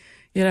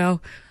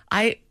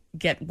 I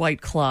get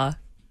White Claw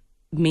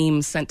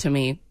memes sent to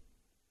me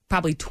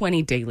probably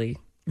 20 daily.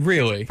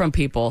 Really? From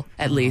people,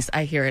 at least.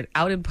 I hear it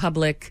out in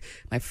public.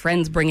 My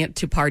friends bring it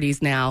to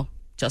parties now,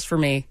 just for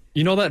me.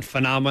 You know that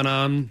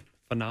phenomenon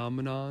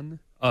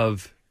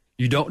of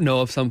you don't know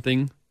of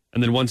something,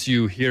 and then once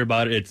you hear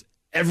about it, it's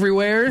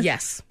everywhere.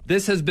 Yes.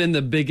 This has been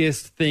the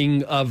biggest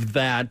thing of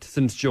that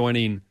since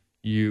joining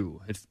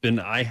you.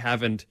 I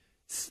haven't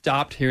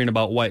stopped hearing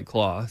about White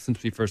Claw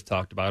since we first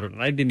talked about it,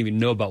 and I didn't even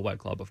know about White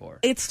Claw before.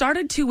 It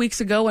started 2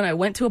 weeks ago when I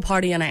went to a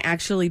party and I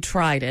actually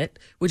tried it,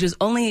 which is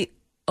only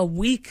a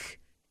week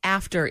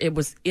after it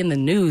was in the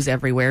news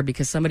everywhere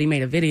because somebody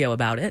made a video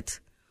about it.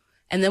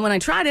 And then when I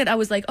tried it, I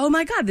was like, oh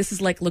my God, this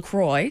is like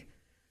LaCroix,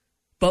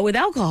 but with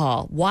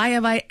alcohol. Why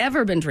have I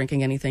ever been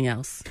drinking anything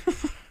else?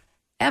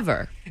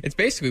 Ever. It's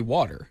basically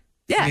water.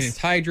 Yes. I mean, it's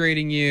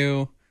hydrating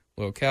you,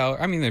 low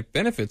calorie. I mean, the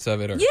benefits of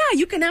it are... Yeah,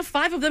 you can have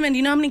 5 of them, and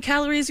you know how many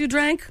calories you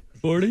drank?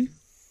 40?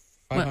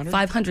 500?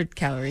 500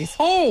 calories.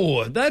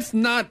 Oh, that's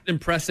not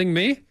impressing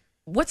me.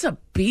 What's a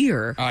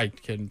beer? I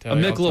couldn't tell A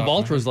you. Michelob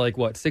Ultra is like,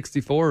 what,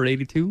 64 or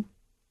 82?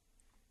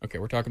 Okay,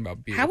 we're talking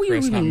about beer. How will you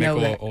Chris, even not know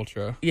Michelob that?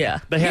 Ultra. Yeah.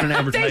 They had an Thank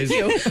advertising.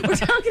 you. We're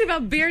talking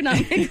about beer, not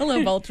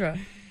Michelob Ultra.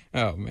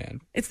 Oh,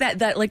 man. It's that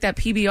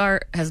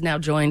PBR has now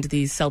joined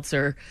the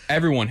seltzer.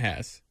 Everyone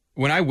has.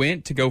 When I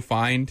went to go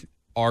find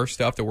our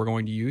stuff that we're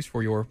going to use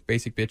for your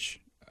basic bitch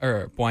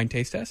or blind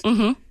taste test,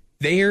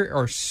 there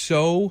are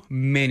so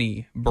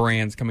many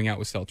brands coming out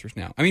with seltzers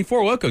now. I mean,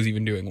 Four Locos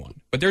even doing one,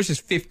 but theirs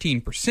is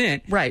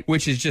 15%, Right.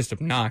 which is just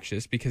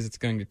obnoxious because it's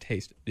going to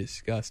taste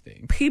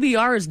disgusting.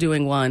 PBR is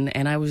doing one,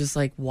 and I was just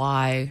like,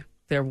 why?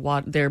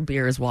 Their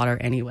beer is water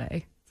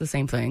anyway. It's the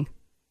same thing.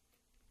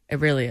 It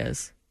really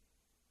is.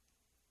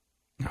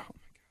 Oh, my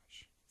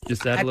gosh.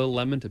 Just add a little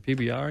lemon to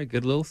PBR, a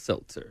good little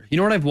seltzer. You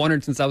know what I've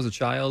wondered since I was a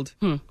child?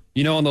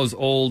 You know, in those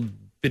old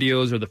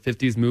videos or the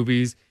 50s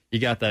movies, you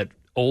got that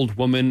old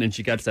woman and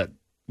she got that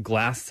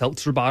glass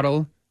seltzer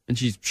bottle and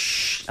she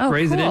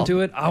sprays it cool. into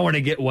it. I want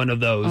to get one of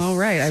those. All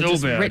right. I've So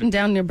just bad. written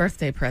down your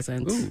birthday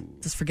present. Ooh.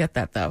 Just forget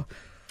that, though.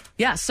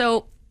 Yeah,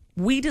 so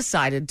we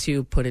decided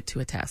to put it to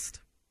a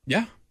test.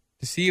 Yeah,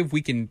 to see if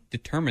we can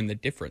determine the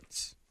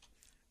difference.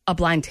 A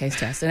blind taste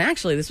test. And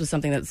actually, this was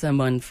something that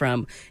someone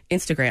from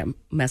Instagram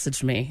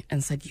messaged me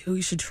and said,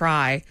 you should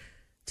try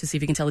to see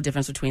if you can tell the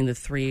difference between the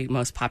 3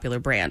 most popular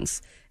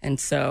brands. And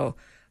so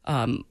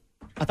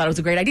I thought it was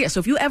a great idea. So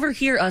if you ever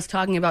hear us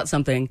talking about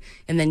something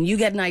and then you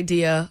get an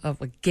idea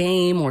of a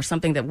game or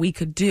something that we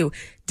could do,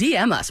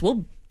 DM us.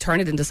 We'll turn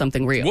it into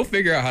something real. We'll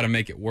figure out how to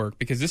make it work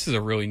because this is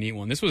a really neat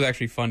one. This was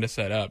actually fun to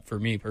set up for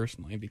me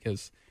personally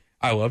because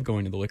I love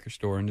going to the liquor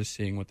store and just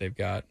seeing what they've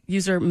got.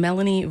 User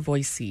Melanie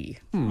Voicey.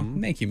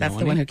 Thank you, That's Melanie.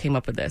 the one who came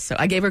up with this. So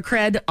I gave her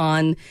cred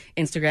on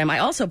Instagram. I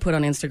also put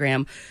on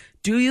Instagram,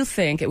 do you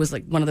think, it was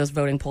like one of those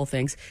voting poll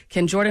things,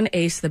 can Jordan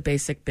ace the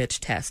basic bitch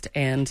test?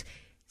 And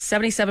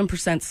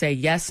 77% say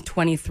yes,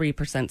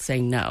 23%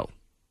 say no.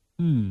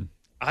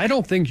 I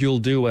don't think you'll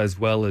do as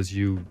well as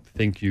you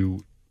think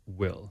you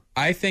will.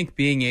 I think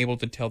being able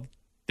to tell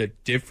the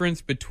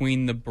difference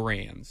between the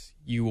brands,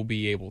 you will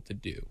be able to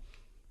do.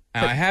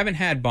 Now, I haven't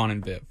had Bon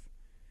and Viv,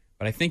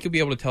 but I think you'll be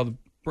able to tell the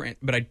brand.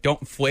 But I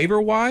don't,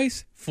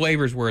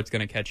 flavor's where it's going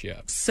to catch you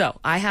up. So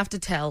I have to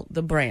tell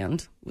the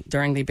brand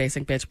during the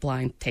basic bitch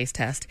blind taste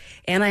test,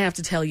 and I have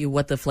to tell you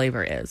what the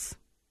flavor is.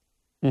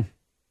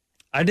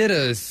 I did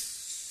a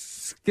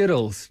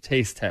Skittles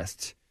taste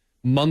test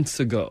months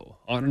ago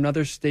on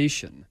another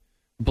station,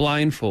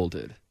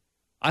 blindfolded.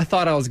 I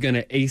thought I was going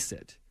to ace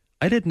it.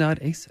 I did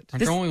not ace it.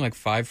 Aren't there only like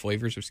 5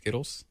 flavors of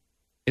Skittles?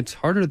 It's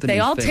harder than They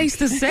you all think. taste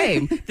the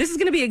same. This is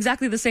going to be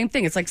exactly the same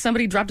thing. It's like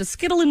somebody dropped a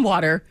Skittle in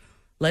water,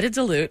 let it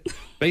dilute.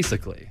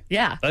 Basically.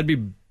 Yeah. That'd be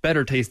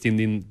better tasting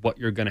than what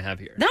you're going to have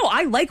here. No,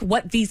 I like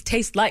what these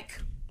taste like.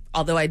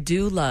 Although I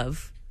do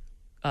love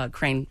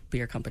Crane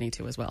Beer Company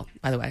too as well,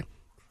 by the way.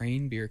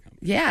 Crane Beer Company.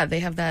 Yeah, they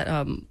have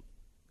that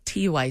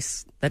tea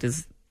ice that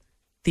is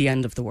the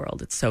end of the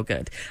world. It's so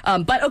good.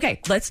 But okay,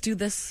 let's do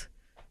this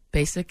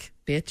basic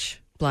bitch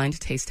blind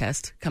taste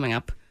test coming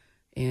up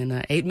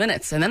in 8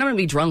 minutes. And then I'm going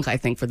to be drunk, I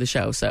think, for the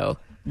show. So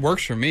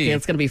Works for me.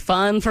 it's going to be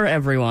fun for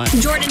everyone.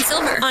 Jordan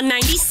Silver on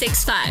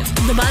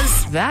 96.5 The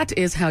Buzz. That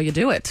is how you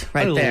do it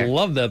right I there.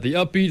 love that. The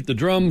upbeat, the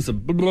drums, the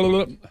blah,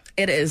 blah, blah.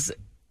 It is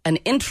an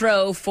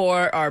intro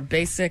for our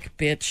basic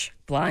bitch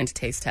blind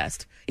taste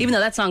test. Even though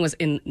that song was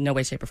in no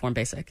way, shape, or form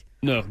basic.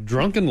 No,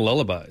 Drunken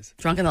Lullabies.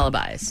 Drunken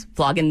Lullabies,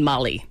 Flogging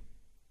Molly.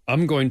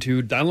 I'm going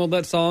to download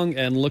that song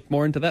and look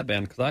more into that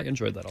band because I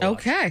enjoyed that a lot.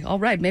 Okay, all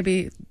right.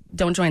 Maybe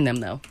don't join them,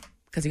 though,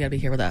 because you got to be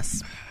here with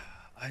us.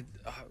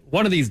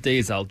 One of these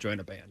days I'll join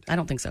a band. I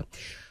don't think so.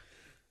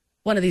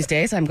 One of these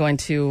days, I'm going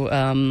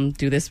to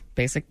do this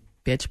basic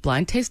bitch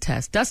blind taste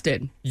test.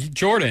 Dustin,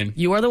 Jordan.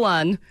 you are the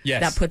one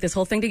Yes. that put this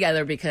whole thing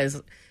together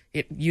because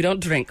you don't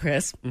drink,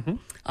 Chris. Mm-hmm.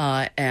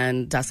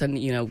 And Dustin,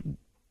 you know,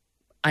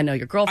 I know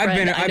your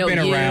girlfriend. I've I know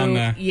been you. around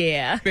the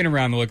Yeah. been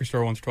around the liquor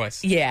store once or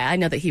twice. Yeah, I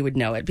know that he would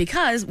know it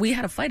because we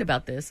had a fight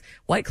about this.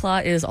 White Claw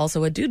is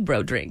also a dude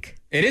bro drink.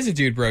 It is a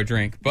dude bro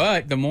drink,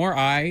 but the more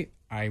I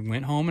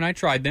went home and I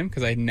tried them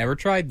because I had never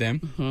tried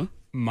them.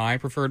 My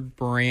preferred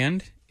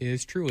brand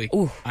is Truly.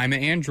 Ooh. I'm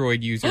an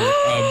Android user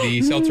of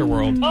the seltzer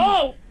world.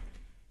 Oh!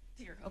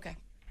 Dear, okay.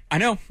 I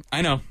know.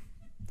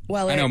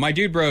 Well, I know my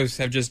dude bros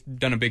have just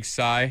done a big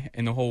sigh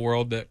in the whole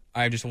world that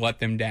I just let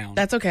them down.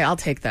 That's okay. I'll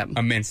take them.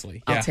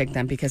 Immensely. Yeah. I'll take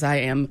them because I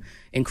am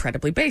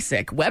incredibly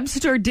basic.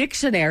 Webster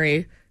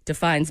Dictionary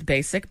defines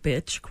basic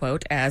bitch,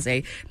 quote, as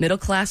a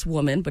middle-class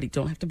woman, but you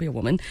don't have to be a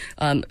woman,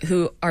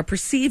 who are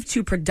perceived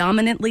to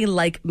predominantly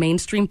like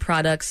mainstream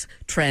products,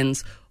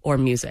 trends, or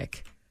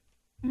music.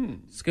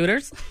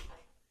 Scooters,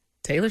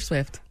 Taylor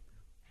Swift,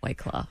 White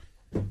Claw,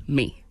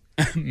 me.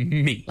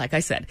 Me. Like I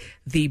said,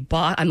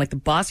 I'm like the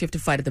boss you have to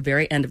fight at the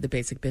very end of the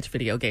basic bitch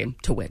video game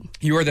to win.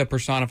 You are the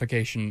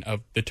personification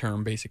of the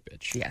term basic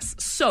bitch. Yes.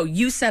 So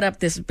you set up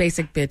this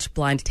basic bitch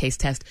blind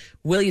taste test.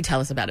 Will you tell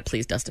us about it,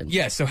 please, Dustin?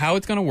 Yes. So how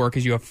it's going to work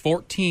is you have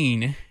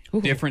 14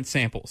 different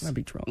samples. I'll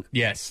be drunk.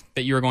 Yes.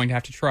 That you are going to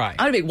have to try. I'm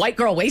going to be white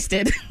girl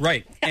wasted.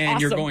 Right. And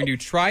you're Awesome. going to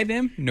try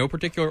them. No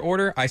particular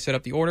order. I set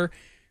up the order.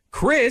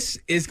 Chris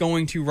is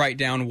going to write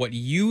down what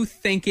you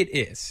think it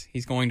is.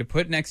 He's going to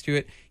put next to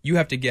it. You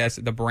have to guess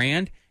the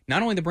brand,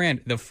 not only the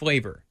brand, the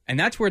flavor. And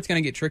that's where it's going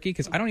to get tricky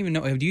because I don't even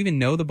know. Do you even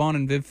know the Bon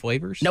and Viv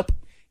flavors? Nope.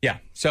 Yeah.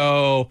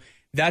 So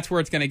that's where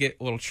it's going to get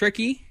a little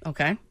tricky.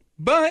 Okay.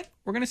 But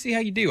we're going to see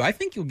how you do. I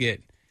think you'll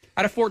get,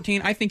 out of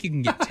 14, I think you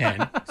can get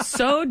 10.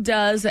 So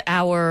does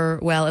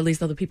at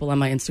least other people on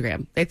my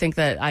Instagram. They think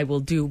that I will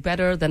do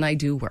better than I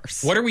do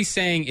worse. What are we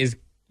saying is,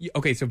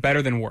 okay, so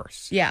better than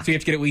worse. Yeah. So you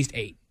have to get at least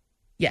 8.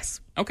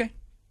 Yes. Okay.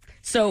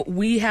 So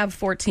we have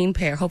 14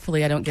 pair.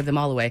 Hopefully I don't give them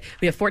all away.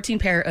 We have 14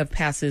 pair of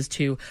passes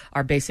to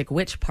our Basic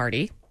Witch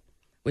Party,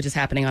 which is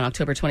happening on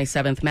October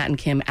 27th, Matt and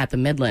Kim at the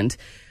Midland.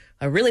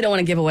 I really don't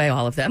want to give away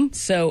all of them.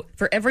 So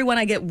for everyone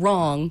I get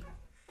wrong,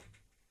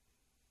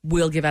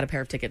 we'll give out a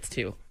pair of tickets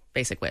to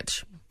Basic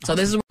Witch. So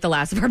this is the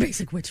last of our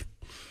Basic Witch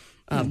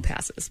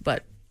passes,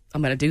 but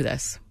I'm going to do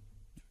this.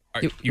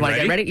 You want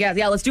to get ready?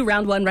 Yeah, let's do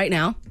round 1 right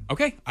now.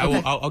 Okay.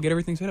 I'll get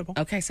everything set up.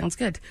 Okay, sounds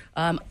good.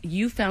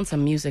 You found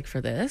some music for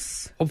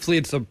this. Hopefully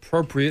it's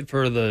appropriate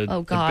for the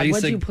Oh, God, the basic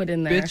what'd you put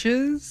in there?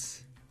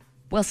 bitches.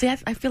 Well, see,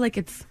 I feel like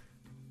it's,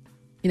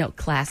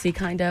 classy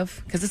kind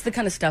of, because this is the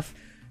kind of stuff,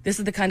 this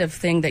is the kind of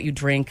thing that you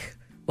drink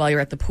while you're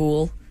at the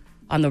pool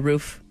on the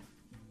roof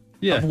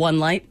of One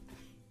Light.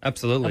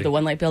 Absolutely. Of the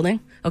One Light building.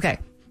 Okay.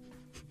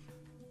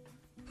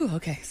 Whew,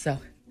 okay, so.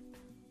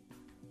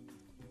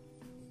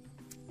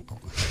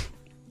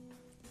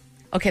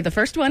 Okay, the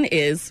first one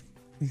is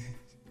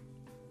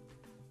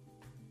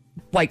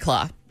White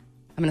Claw.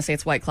 I'm going to say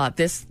it's White Claw.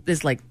 This is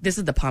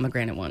the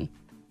pomegranate one.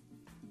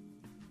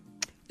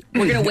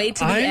 We're going to wait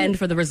to the end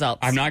for the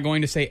results. I'm not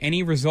going to say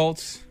any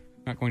results.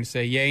 I'm not going to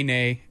say yay,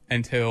 nay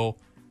until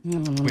we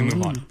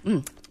move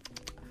on.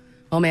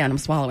 Oh, man, I'm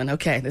swallowing.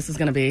 Okay, this is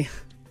going to be...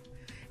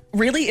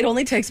 Really, it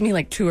only takes me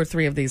like 2 or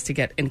 3 of these to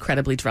get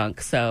incredibly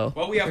drunk. So,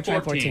 well, we have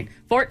 14.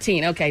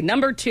 14. Okay,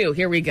 number 2.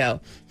 Here we go.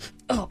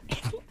 Oh,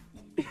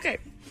 okay.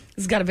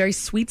 This has got a very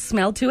sweet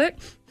smell to it,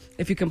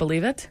 if you can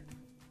believe it.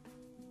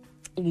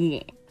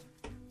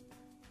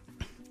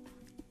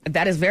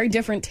 That is very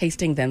different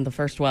tasting than the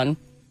first one.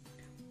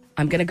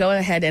 I'm going to go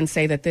ahead and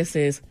say that this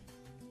is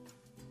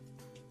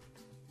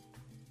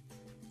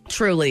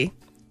truly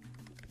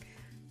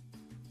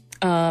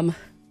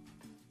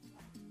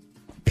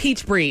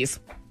Peach Breeze.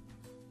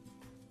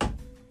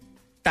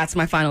 That's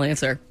my final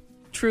answer.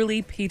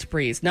 Truly Peach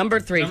Breeze. Number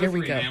 3. Here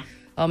we go. Ma'am.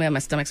 Oh, man, my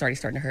stomach's already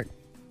starting to hurt.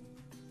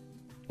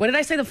 What did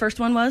I say the first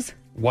one was?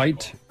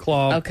 White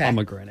Claw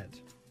pomegranate.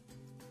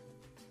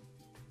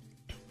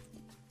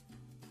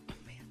 Oh,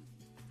 man.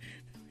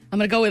 I'm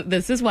going to go with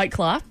this is White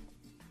Claw.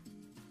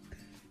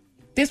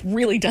 This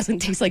really doesn't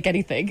taste like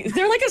anything. Is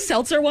there like a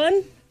seltzer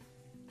one?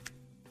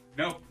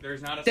 No,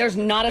 there's not a There's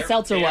seltzer. not a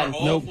seltzer one.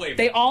 Nope.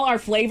 They all are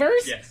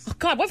flavors? Yes. Oh,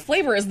 God, what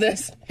flavor is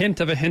this? Hint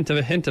of a hint of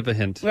a hint of a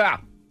hint. Yeah.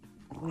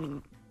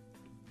 Sounds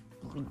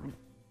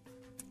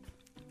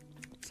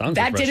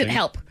That refreshing. didn't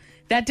help.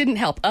 That didn't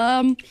help.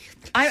 I'm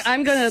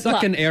gonna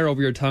suck an air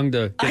over your tongue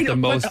to get the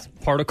most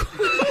particles.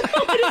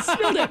 I just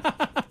spilled it.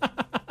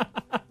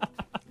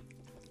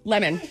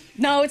 Lemon.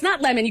 No, it's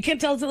not lemon. You can't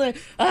tell it's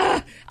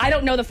I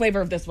don't know the flavor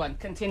of this one.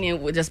 Continue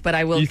with just, but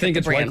I will. You get think the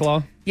it's brand. White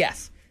Claw?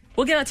 Yes.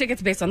 We'll get our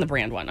tickets based on the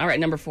brand one. All right,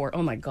 number 4.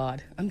 Oh my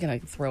God, I'm gonna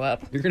throw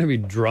up. You're gonna be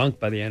drunk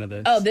by the end of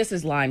this. Oh, this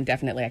is lime.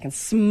 Definitely, I can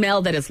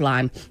smell that it's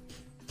lime.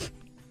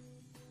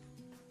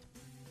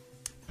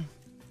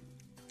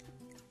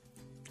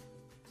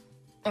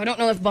 I don't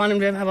know if Bon and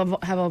Viv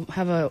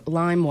have a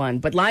lime one,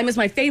 but lime is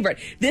my favorite.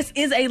 This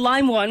is a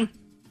lime one,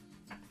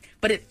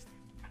 but it's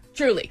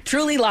truly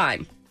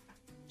lime.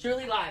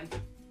 Truly lime.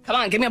 Come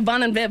on, give me a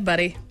Bon and Viv,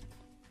 buddy.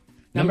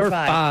 Number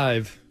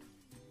 5.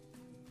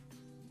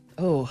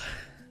 Oh,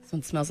 this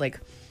one smells like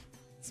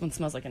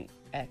an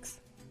X.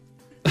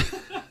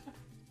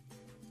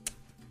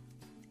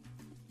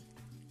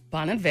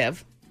 Bon and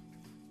Viv.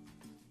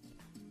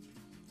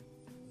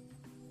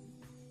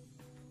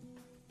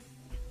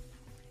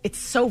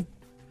 It's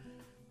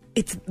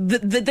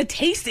the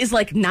taste is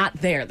like not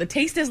there. The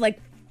taste is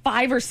like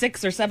 5 or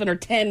 6 or 7 or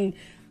 10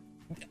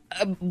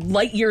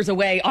 light years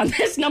away on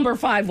this number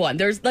 5 one.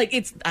 There's like,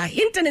 it's a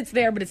hint and it's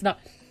there, but it's not.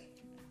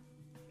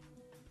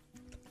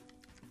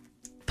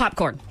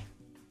 Popcorn.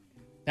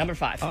 Number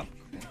 5.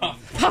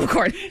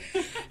 Popcorn.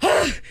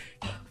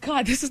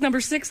 God, this is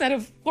number 6 out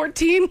of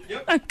 14.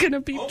 Yep. I'm going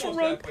to be almost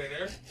drunk. halfway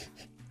there.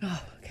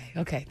 Oh,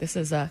 okay. This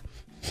is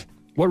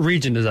What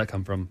region does that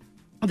come from?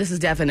 this is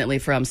definitely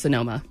from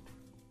Sonoma,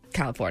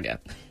 California.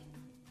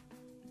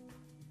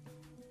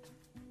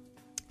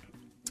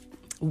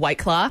 White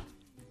Claw.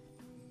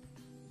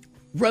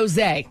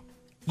 Rosé.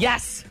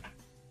 Yes.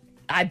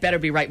 I better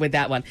be right with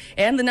that one.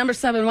 And the number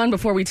 7 one,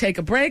 before we take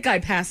a break, I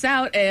pass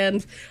out,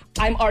 and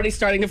I'm already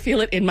starting to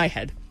feel it in my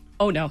head.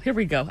 Oh, no. Here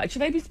we go.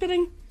 Should I be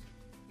spitting?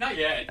 Not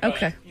yet.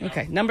 Okay. But,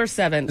 Okay. Number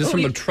 7. Is this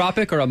from a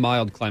tropic or a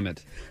mild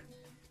climate?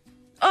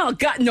 Oh,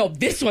 God. No,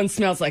 this one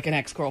smells like an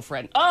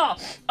ex-girlfriend.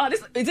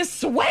 Is this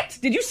sweat?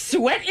 Did you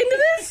sweat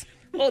into this?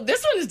 Well,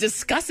 this one is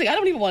disgusting. I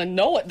don't even want to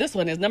know what this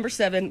one is. Number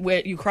 7,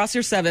 where you cross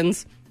your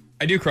 7s.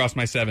 I do cross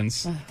my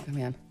 7s. Oh,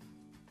 man.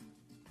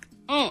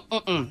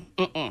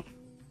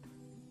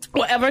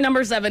 Whatever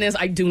number 7 is,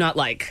 I do not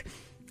like.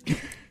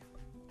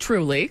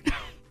 Truly.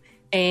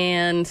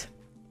 And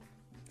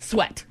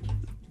sweat.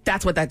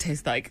 That's what that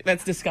tastes like.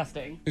 That's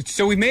disgusting.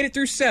 So we made it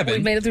through 7.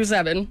 We've made it through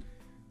 7.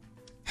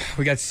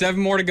 We got 7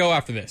 more to go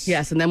after this.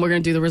 Yes, and then we're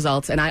going to do the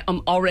results, and I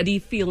am already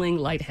feeling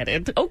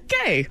lightheaded.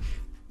 Okay.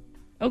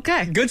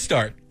 Good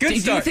start. Do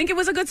you think it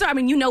was a good start? I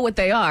mean, you know what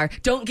they are.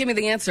 Don't give me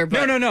the answer.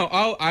 But... No.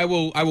 I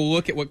will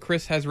look at what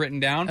Chris has written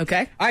down.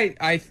 Okay.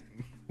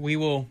 We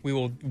will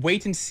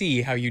wait and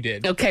see how you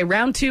did. Okay,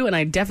 round 2, and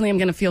I definitely am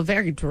going to feel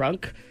very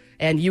drunk.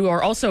 And you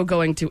are also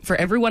going to, for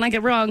everyone I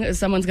get wrong,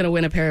 someone's going to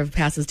win a pair of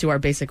passes to our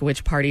Basic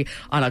Witch Party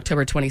on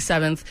October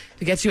 27th.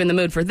 To get you in the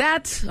mood for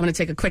that, I'm going to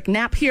take a quick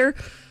nap here.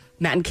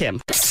 Matt and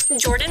Kim.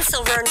 Jordan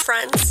Silver and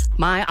Friends.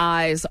 My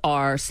eyes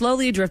are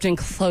slowly drifting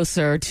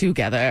closer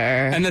together.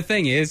 And the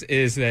thing is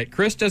that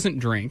Chris doesn't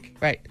drink.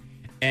 Right.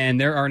 And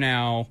there are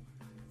now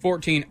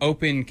 14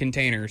 open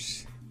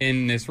containers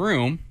in this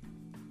room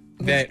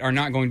that are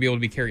not going to be able to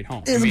be carried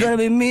home. It's going to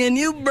be me and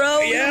you,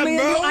 bro. Yeah, me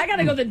bro. And you. I got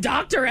to go to the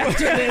doctor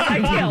after this. I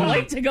can't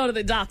wait to go to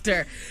the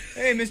doctor.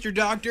 Hey, Mr.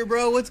 Doctor,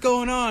 bro, what's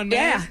going on,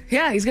 man?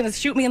 Yeah, he's going to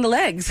shoot me in the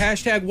legs.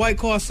 Hashtag White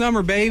Claw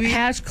Summer, baby.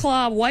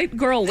 Claw white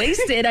girl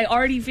wasted. I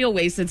already feel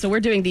wasted. So we're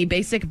doing the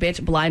Basic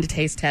Bitch blind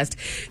taste test.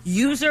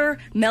 User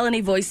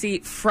Melanie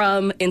Voicey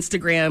from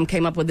Instagram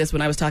came up with this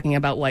when I was talking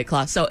about White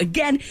Claw. So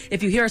again,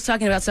 if you hear us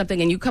talking about something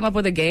and you come up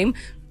with a game,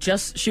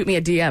 just shoot me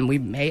a DM. We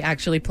may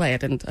actually play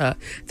it. And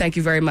thank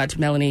you very much,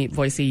 Melanie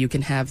Voicey. You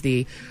can have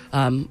the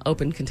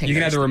open containers. You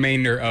can have the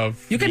remainder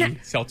of the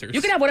seltzers.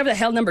 You can have whatever the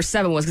hell number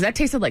 7 was, because that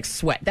tasted like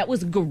sweat. That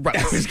was gross.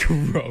 That was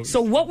gross.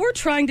 So what we're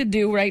trying to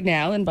do right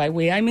now, and by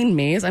we I mean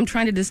me, is I'm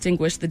trying to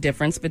distinguish the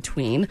difference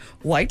between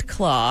White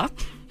Claw,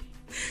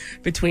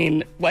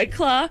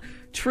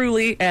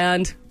 Truly,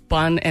 and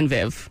Bon and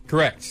Viv.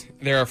 Correct.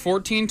 There are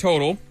 14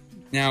 total.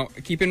 Now,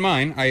 keep in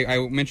mind,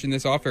 I mentioned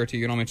this off air to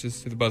you, and I'll mention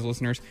this to the Buzz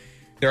listeners.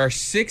 There are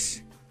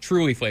 6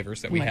 Truly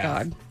flavors that we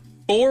have. God.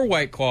 4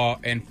 White Claw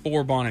and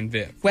 4 Bon and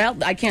Viv. Well,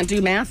 I can't do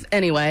math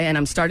anyway, and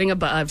I'm starting to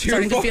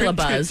feel a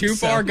buzz. Too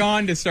far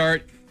gone to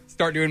start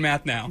doing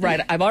math now. Right.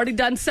 I've already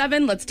done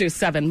 7. Let's do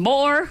 7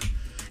 more.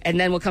 And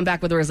then we'll come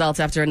back with the results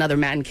after another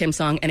Matt and Kim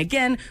song. And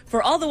again,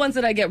 for all the ones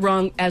that I get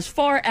wrong, as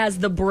far as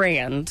the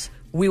brand,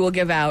 we will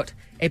give out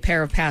a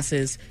pair of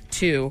passes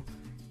to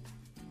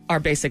our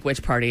Basic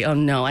Witch Party. Oh,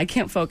 no. I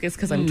can't focus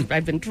because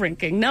I've been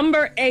drinking.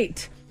 Number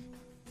 8.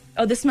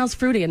 Oh, this smells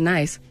fruity and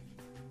nice.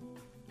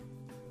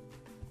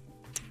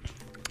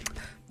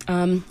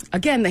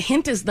 Again, the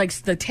hint is like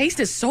the taste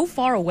is so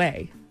far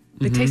away.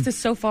 The taste is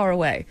so far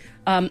away.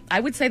 I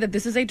would say that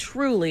this is a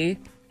truly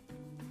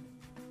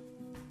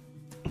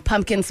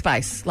pumpkin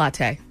spice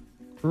latte.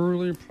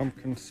 Truly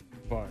pumpkin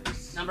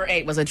spice. Number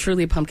 8 was a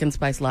truly pumpkin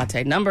spice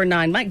latte. Number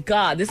 9, my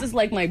God, this is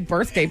like my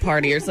birthday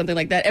party or something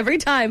like that. Every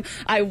time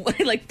I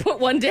like put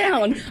one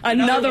down,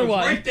 another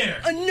one. Right there.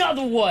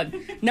 Another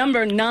one.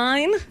 Number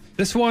 9.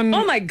 This one.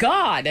 Oh my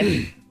God.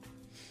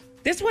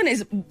 This one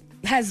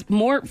has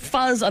more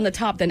fuzz on the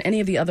top than any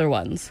of the other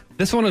ones.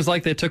 This one is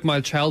like they took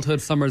my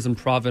childhood summers in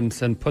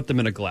Province and put them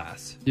in a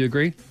glass. You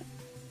agree?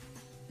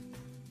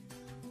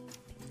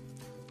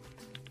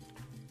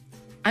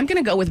 I'm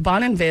going to go with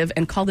Bon and Viv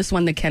and call this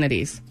one the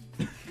Kennedys.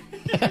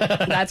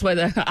 That's what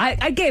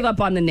I gave up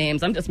on the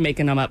names. I'm just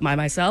making them up by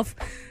myself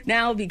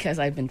now because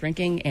I've been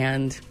drinking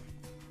and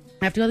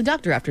I have to go to the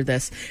doctor after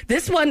this.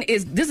 This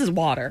is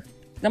water.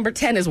 Number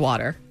 10 is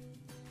water.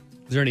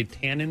 Is there any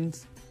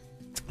tannins?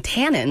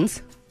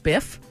 Tannins?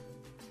 Biff?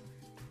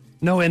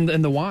 No, in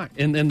the wine,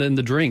 in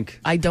the drink.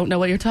 I don't know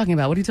what you're talking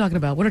about. What are you talking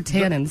about? What are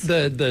tannins?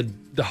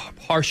 The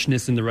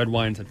harshness in the red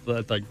wines.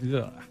 That's like,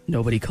 ugh.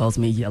 Nobody calls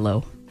me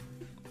yellow.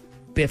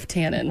 Biff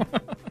Tannen.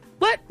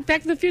 What?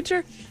 Back to the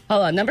Future?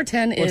 Hold on. Number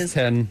 10 What's is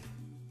 10?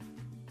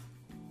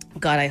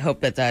 God, I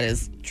hope that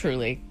is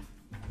truly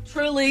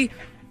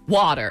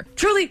water.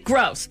 Truly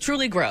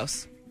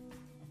gross.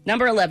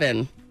 Number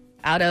 11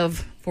 out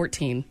of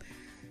 14.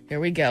 Here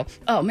we go.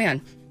 Oh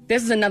man,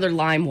 this is another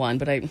lime one,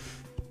 but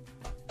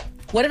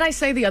what did I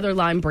say the other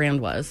lime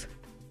brand was?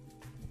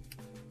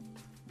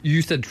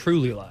 You said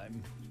Truly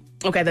Lime.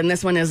 Okay, then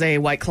this one is a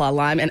White Claw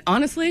Lime. And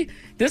honestly,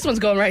 this one's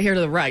going right here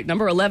to the right.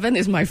 Number 11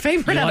 is my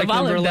favorite out of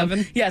all of them.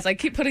 11? Yes, I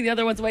keep putting the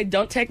other ones away.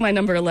 Don't take my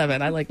number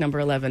 11. I like number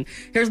 11.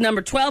 Here's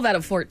number 12 out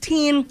of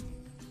 14.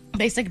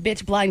 Basic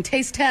Bitch Blind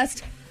Taste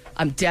Test.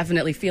 I'm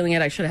definitely feeling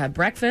it. I should have had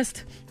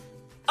breakfast.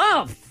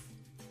 Oh!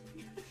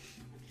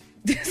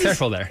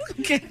 Careful there.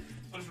 Okay.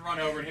 I'll just run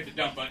over and hit the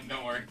dump button.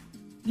 Don't worry.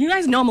 You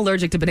guys know I'm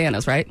allergic to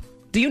bananas, right?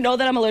 Do you know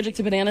that I'm allergic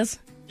to bananas?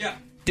 Yeah.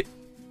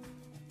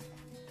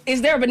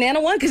 Is there a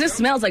banana one? Because it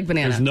smells like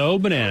banana. There's no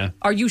banana.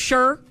 Are you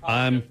sure?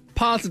 I'm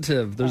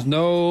positive. There's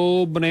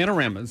no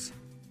Bananaramas.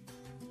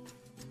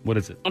 What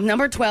is it?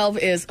 Number 12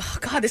 is, oh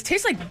God, this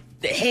tastes like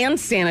hand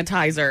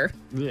sanitizer.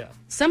 Yeah.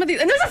 Some of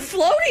these, and there's a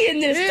floaty in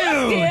this.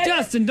 Ew,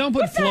 Dustin, don't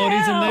put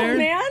floaties in there.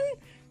 Man?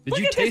 Did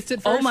you taste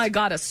it first? Oh my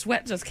God, a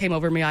sweat just came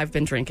over me. I've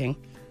been drinking.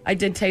 I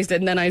did taste it,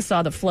 and then I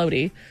saw the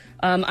floaty.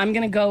 I'm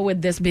going to go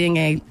with this being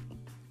a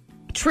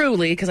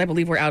Truly, because I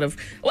believe we're out of...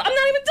 Well, I'm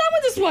not even done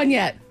with this one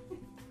yet.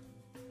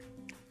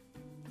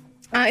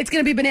 It's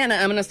going to be banana.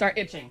 I'm going to start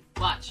itching.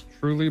 Watch.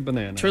 Truly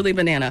banana. Truly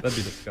banana. That'd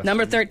be disgusting.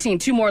 Number 13,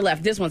 2 more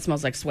left. This one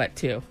smells like sweat,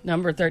 too.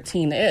 Number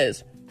 13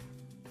 is...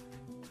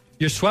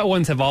 Your sweat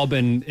ones have all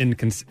been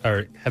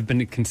have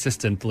been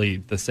consistently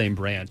the same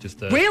brand. Just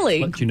to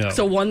really? let you know.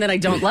 So one that I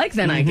don't like,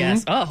 then I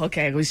guess. Oh,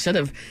 okay. I should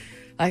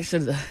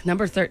have.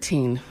 Number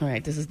 13. All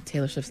right. This is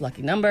Taylor Swift's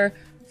lucky number.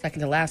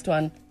 Second to last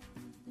one.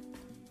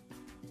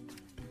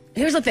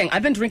 Here's the thing.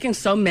 I've been drinking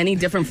so many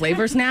different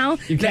flavors now.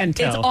 You can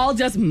tell. It's all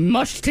just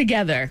mushed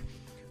together.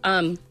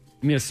 I'm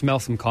going to smell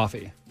some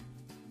coffee.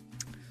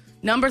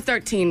 Number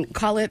 13.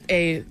 Call it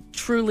a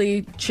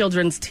Truly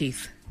children's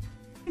teeth.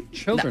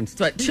 Children's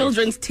That's what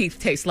children's teeth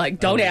taste like.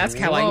 Don't ask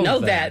how I know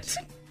that.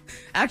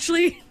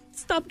 Actually,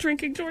 stop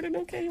drinking, Jordan.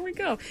 Okay, here we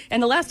go.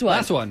 And the last one.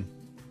 Last one.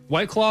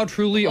 White Claw,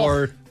 Truly,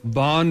 or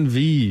Bon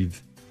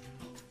Vive.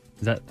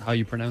 Is that how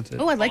you pronounce it?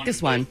 Oh, I like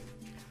this one.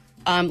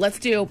 Let's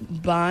do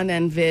Bon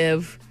and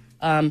Viv.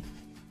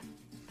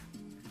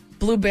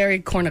 Blueberry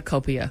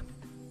Cornucopia.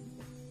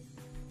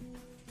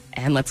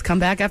 And let's come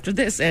back after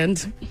this,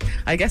 and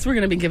I guess we're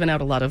going to be giving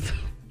out a lot of...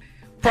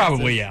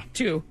 Probably, yeah.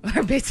 To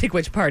our Basic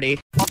Witch Party.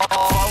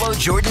 Follow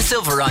Jordan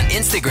Silver on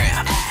Instagram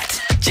at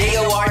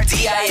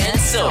JORDIN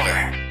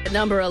Silver.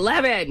 Number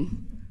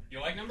 11. You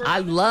like number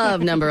 11? I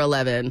love number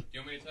 11. You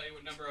want me to tell you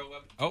what number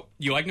 11? Oh,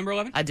 you like number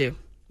 11? I do.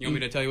 You want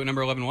me to tell you what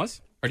number 11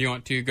 was? Or do you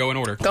want to go in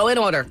order? Go in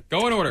order.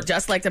 Go in order.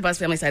 Just like the Buzz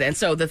Family said. And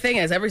so the thing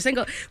is,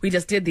 we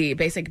just did the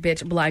Basic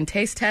Bitch Blind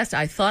Taste Test.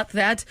 I thought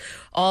that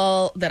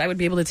I would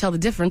be able to tell the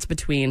difference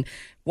between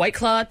White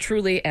Claw,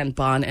 Truly, and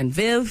Bon and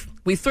Viv.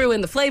 We threw in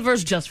the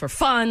flavors just for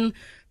fun,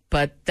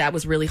 but that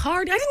was really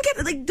hard. I didn't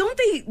get, don't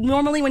they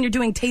normally when you're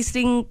doing taste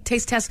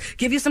tests,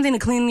 give you something to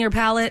clean your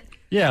palate?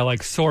 Yeah,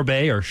 like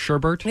sorbet or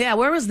sherbet. Yeah,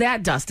 where was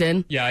that,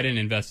 Dustin? Yeah, I didn't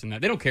invest in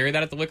that. They don't carry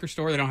that at the liquor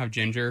store. They don't have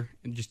ginger.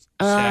 It just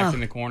stacked in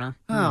the corner.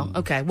 Oh,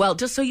 okay. Well,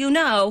 just so you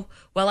know,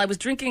 while I was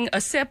drinking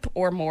a sip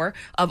or more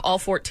of all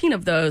 14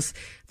 of those,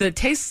 the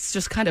tastes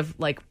just kind of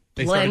like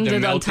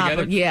blended on top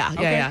together? of...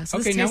 Yeah. So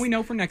okay, now we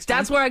know for next time.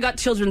 That's where I got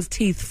children's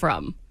teeth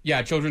from.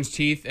 Yeah, children's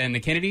teeth and the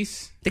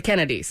Kennedys. The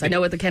Kennedys. I know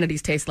what the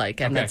Kennedys taste like,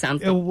 and that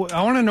sounds... I want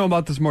to know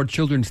about this more.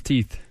 Children's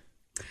teeth.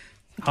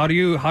 How do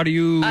you?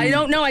 I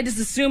don't know. I just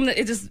assume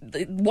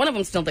that one of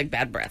them smelled like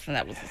bad breath, and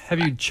that was... Have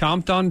you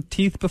chomped on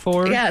teeth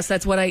before? Yes,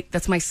 that's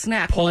my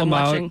snack. Pull while I'm them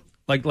out, watching.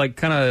 like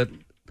kind of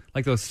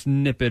like those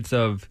snippets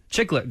of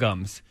chiclet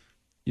gums.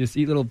 You just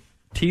eat little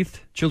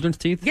teeth, children's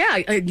teeth. Yeah,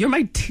 you're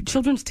my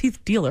children's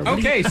teeth dealer.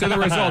 Okay, so the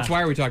results.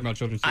 Why are we talking about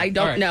children's teeth? I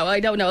don't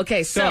know.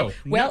 Okay, so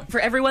for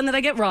everyone that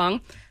I get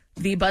wrong,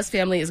 the Buzz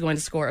family is going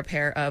to score a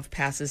pair of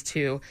passes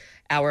to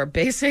our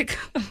basic...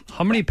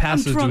 How many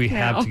passes do we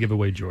have to give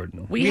away,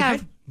 Jordan? We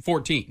have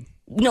 14.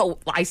 No,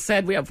 I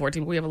said we have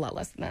 14, but we have a lot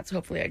less than that, so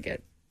hopefully I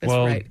get this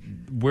right.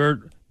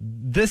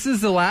 This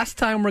is the last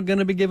time we're going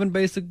to be giving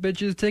Basic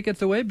Bitches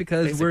tickets away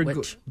because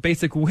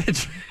Basic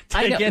Witch tickets.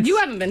 I know. You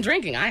haven't been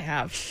drinking. I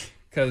have.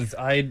 Because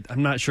I'm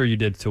not sure you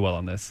did too well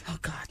on this. Oh,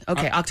 God.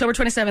 Okay, October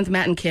 27th,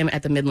 Matt and Kim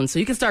at the Midland. So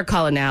you can start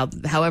calling now.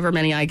 However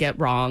many I get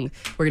wrong,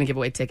 we're going to give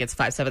away tickets.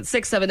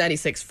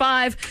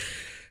 576-7965.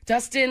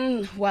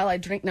 Dustin, while I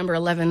drink number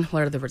 11,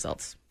 what are the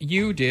results?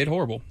 You did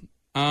horrible.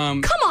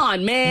 Come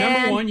on, man.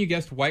 Number 1, you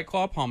guessed White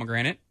Claw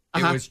pomegranate.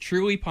 It was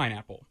Truly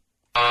pineapple.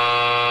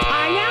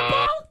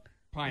 Pineapple?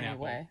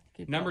 Pineapple. Anyway,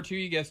 number 2,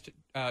 you guessed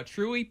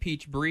Truly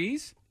peach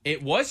breeze.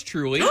 It was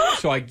Truly,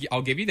 so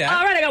I'll give you that.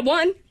 All right, I got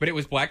 1. But it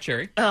was black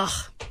cherry. Ugh.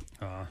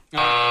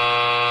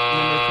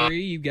 Number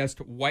 3, you guessed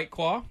White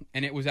Claw,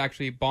 and it was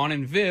actually Bon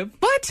and Viv.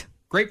 What?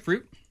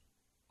 Grapefruit.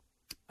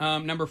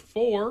 Number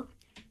 4,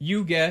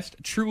 you guessed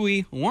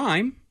Truly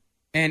lime,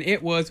 and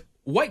it was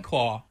White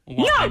Claw lime.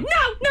 No.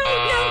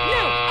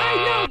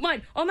 I know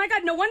mine. Oh, my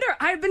God. No wonder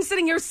I've been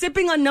sitting here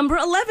sipping on number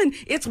 11.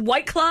 It's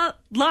White Claw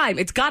lime.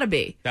 It's got to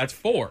be. That's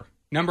 4.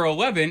 Number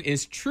 11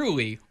 is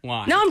Truly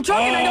lime. No, I'm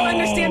joking. I don't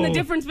understand the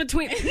difference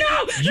between...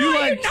 You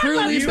like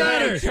Truly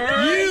better.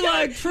 You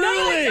like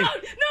Truly. No,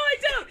 I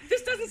don't.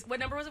 This doesn't... What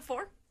number was it,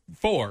 4?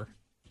 4.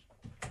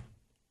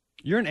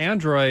 You're an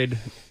android.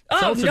 Oh,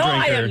 seltzer no, drinker.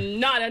 I am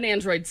not an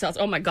Android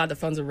seltzer. Oh, my God, the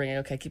phones are ringing.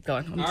 Okay, keep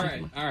going. All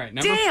right.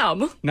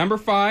 Damn. Number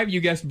 5, you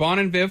guessed Bon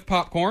and Viv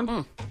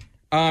popcorn.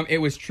 It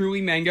was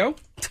Truly Mango.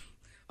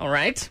 All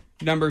right.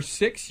 Number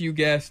 6, you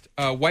guessed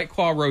White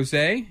Claw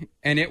Rosé,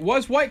 and it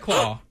was White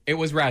Claw. It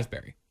was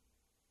raspberry.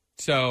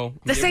 So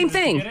The same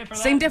thing.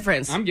 Same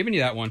difference. I'm giving you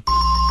that one.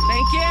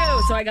 Thank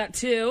you. So I got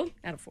 2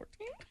 out of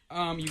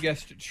 14. You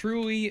guessed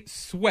Truly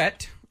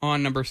Sweat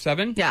on number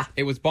 7. Yeah.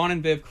 It was Bon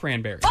and Viv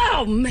Cranberry.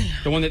 Oh, man.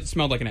 The one that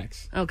smelled like an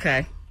X.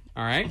 Okay.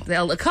 All right.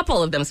 Well, a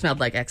couple of them smelled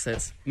like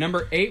X's.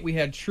 Number 8, we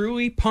had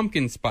Truly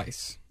Pumpkin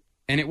Spice.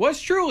 And it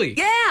was Truly.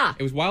 Yeah.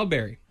 It was Wild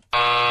Berry.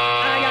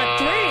 I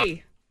got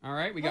 3. All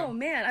right. We got Oh,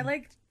 man. I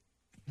like...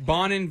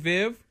 Bon and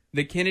Viv,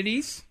 the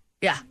Kennedys.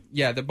 Yeah.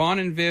 Yeah, the Bon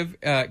and Viv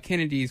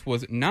Kennedys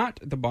was not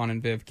the Bon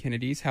and Viv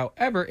Kennedys.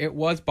 However, it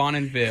was Bon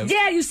and Viv.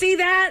 Yeah, you see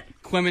that?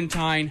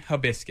 Clementine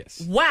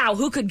Hibiscus. Wow,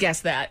 who could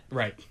guess that?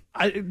 Right.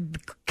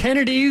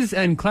 Kennedy's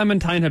and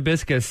Clementine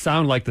Hibiscus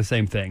sound like the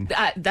same thing.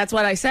 That's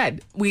what I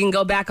said. We can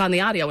go back on the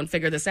audio and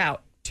figure this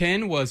out.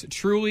 10 was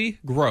Truly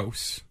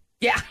Gross.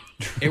 Yeah.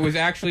 It was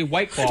actually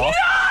White Claw.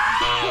 Yes!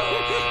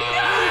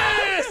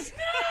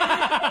 No!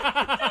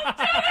 Don't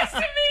do this to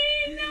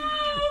me! No!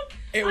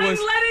 I'm letting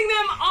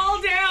them all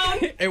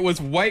down. It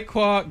was White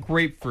Claw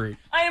Grapefruit.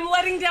 I am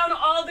letting down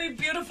all the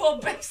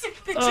beautiful basic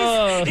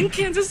bitches in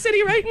Kansas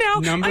City right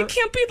now. I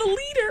can't be the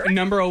leader.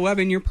 Number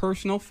 11, your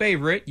personal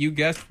favorite. You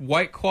guessed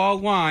White Claw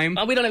Lime.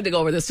 We don't have to go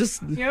over this.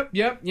 Just Yep.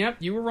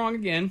 You were wrong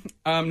again.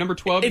 Number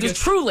 12. It was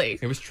Truly.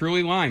 It was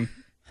Truly Lime.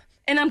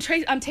 And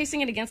I'm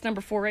tasting it against number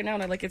 4 right now,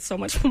 and I like it so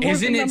much more.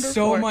 Isn't than it number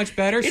so 4. much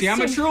better? See,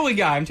 I'm a Truly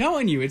guy. I'm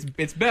telling you,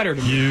 it's better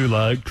to me. You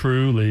like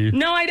Truly.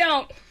 No, I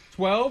don't.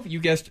 12, you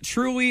guessed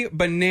Truly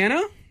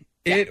Banana.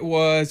 Yeah. It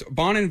was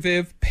Bon and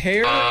Viv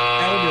Pear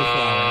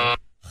Elderflower.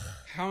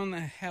 How in the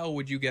hell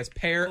would you guess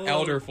Pear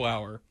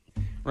Elderflower?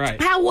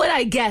 Right. How would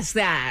I guess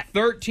that?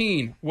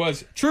 13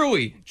 was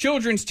Truly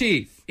Children's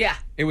Teeth. Yeah.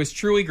 It was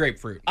Truly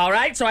Grapefruit. All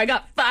right, so I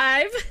got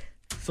 5.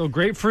 So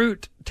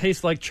grapefruit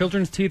tastes like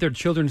children's teeth, or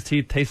children's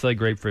teeth taste like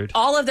grapefruit?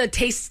 All of the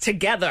tastes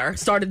together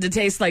started to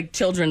taste like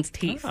children's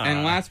teeth.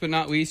 And last but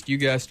not least, you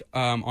guessed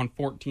on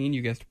 14,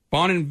 you guessed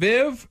Bon and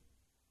Viv.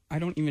 I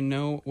don't even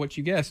know what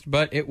you guessed,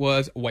 but it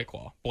was White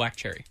Claw, Black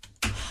Cherry.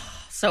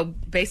 So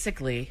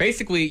basically,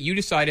 you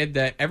decided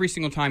that every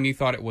single time you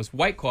thought it was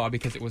White Claw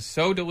because it was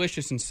so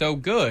delicious and so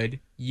good,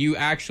 you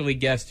actually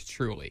guessed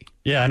Truly.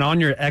 Yeah, and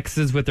on your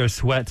X's with their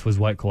sweats was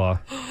White Claw.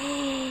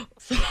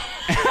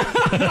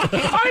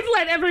 I've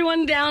let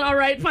everyone down. All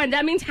right, fine.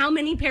 That means how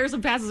many pairs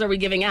of passes are we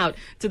giving out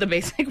to the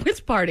Basic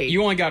Witch Party?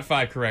 You only got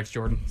 5 correct,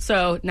 Jordan.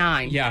 So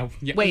 9. Yeah.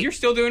 Wait. You're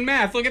still doing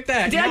math. Look at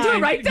that. Did 9. I do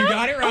it right, though? You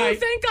got it right. Oh,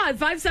 thank God.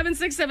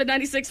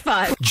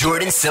 5767965.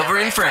 Jordan Silver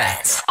and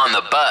Friends on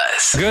the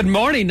Buzz. Good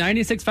morning,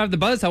 96.5 The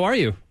Buzz. How are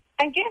you?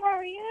 I'm good. How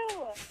are you?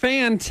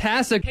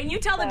 Fantastic. Can you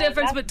tell the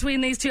difference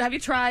between these two? Have you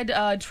tried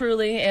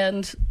Truly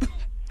and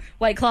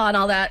White Claw and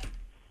all that?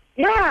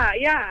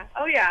 Yeah.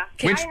 Oh, yeah.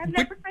 I have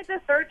never tried the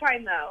third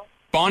time, though.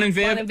 Bon and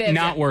Viv,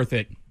 not worth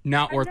it.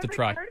 Not worth the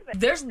try.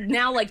 There's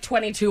now like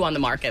 22 on the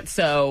market,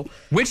 so...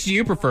 Which do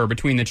you prefer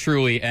between the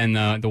Truly and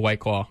the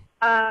White Claw?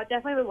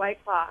 Definitely the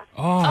White Claw.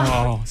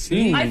 Oh,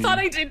 see. I thought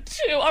I did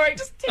too. All right,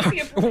 just take me.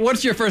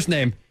 What's your first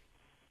name?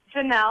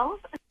 Janelle.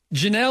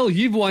 Janelle,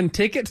 you've won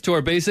tickets to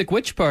our Basic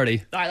Witch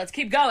Party. All right, let's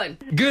keep going.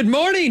 Good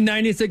morning,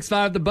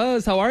 96.5 The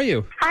Buzz. How are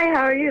you? Hi,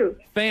 how are you?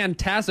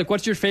 Fantastic.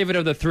 What's your favorite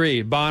of the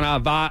three?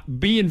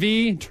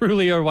 B&V,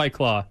 Truly, or White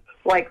Claw?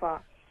 White Claw.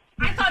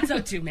 I thought so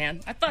too, man.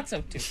 I thought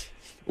so too.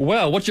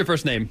 Well, what's your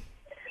first name?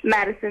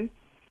 Madison.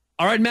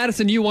 All right,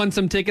 Madison, you won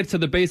some tickets to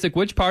the Basic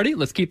Witch Party.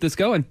 Let's keep this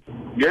going.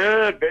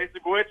 Good.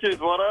 Basic Witches,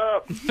 what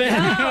up?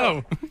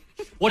 No.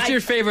 What's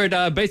your favorite,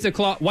 Basic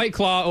Claw, White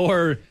Claw,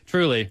 or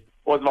Truly?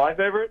 What's my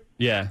favorite?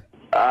 Yeah.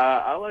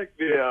 I like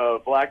the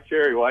Black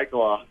Cherry White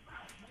Claw.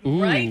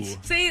 Ooh. Right?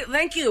 See,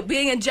 thank you.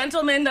 Being a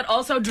gentleman that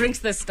also drinks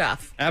this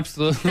stuff.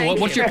 Absolutely. Thank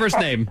What's you. your first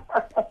name?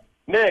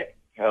 Nick.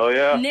 Hell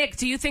yeah. Nick,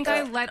 do you think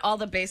I let all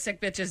the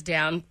basic bitches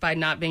down by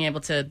not being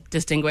able to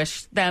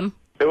distinguish them?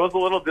 It was a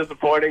little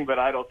disappointing, but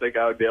I don't think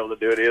I would be able to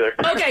do it either.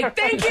 Okay,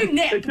 thank you,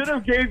 Nick. They should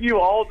have gave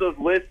you all the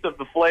list of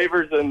the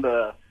flavors and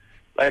the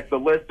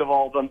list of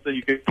all of them so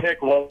you could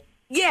pick one.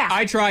 Yeah.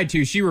 I tried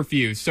to. She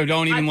refused, so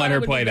don't even let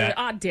her play that.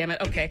 Ah, damn it.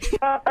 Okay.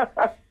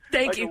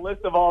 Thank like you. A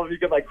list of all of them,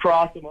 you could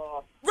cross them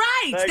off.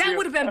 Right. Thank that you.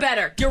 would have been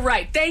better. You're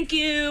right. Thank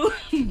you.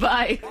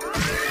 Bye.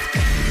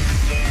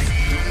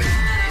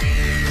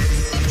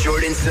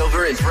 Jordan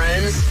Silver and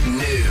Friends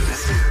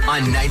News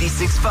on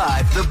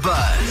 96.5 The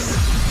Buzz.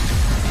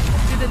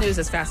 Do the news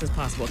as fast as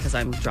possible because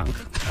I'm drunk.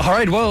 All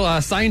right,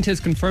 well, scientists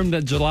confirmed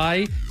that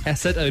July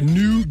has set a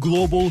new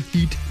global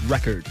heat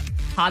record.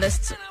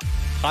 Hottest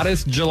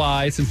hottest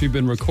July since we've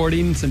been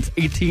recording since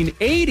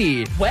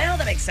 1880. Well,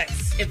 that makes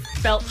sense. It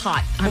felt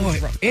hot. Boy,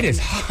 it is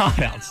hot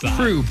outside.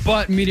 True,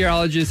 but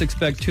meteorologists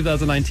expect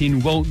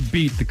 2019 won't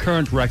beat the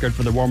current record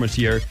for the warmest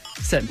year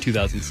set in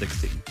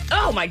 2016.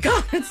 Oh my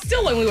God, it's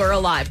still when we were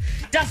alive.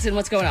 Dustin,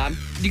 what's going on?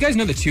 Do you guys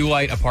know the Two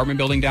Light apartment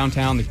building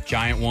downtown, the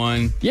giant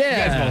one? Yeah. You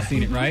guys have all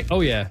seen it, right?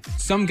 Oh, yeah.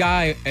 Some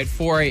guy at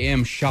 4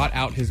 a.m. shot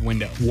out his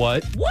window.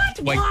 What?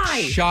 What? Like,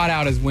 Why? shot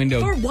out his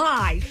window. Or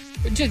why?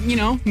 Just,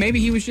 maybe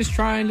he was just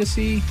trying to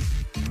see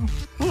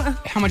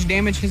how much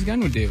damage his gun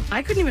would do.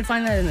 I couldn't even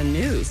find that in the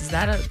news. Is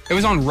that a... It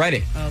was on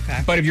Reddit.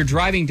 Okay. But if you're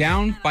driving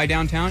down by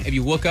downtown, if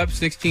you look up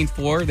 16th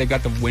floor, they've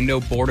got the window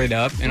boarded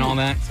up and all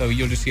that. So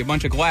you'll just see a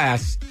bunch of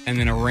glass and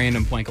then a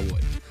random plank of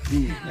wood.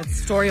 That's the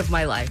story of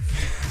my life.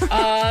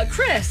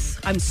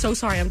 Chris, I'm so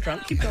sorry I'm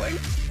drunk. Keep going.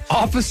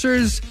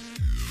 Officers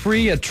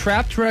free a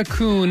trapped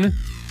raccoon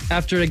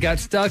after it got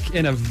stuck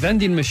in a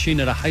vending machine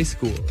at a high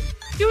school.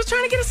 He was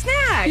trying to get a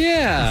snack.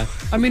 Yeah.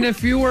 I mean,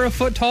 if you were a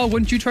foot tall,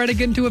 wouldn't you try to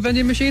get into a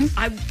vending machine?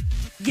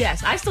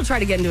 Yes, I still try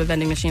to get into a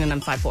vending machine and I'm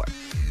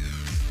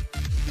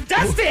 5'4".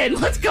 Dustin,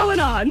 what's going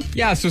on?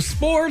 Yeah, so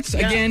sports,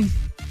 again,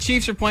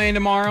 Chiefs are playing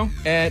tomorrow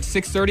at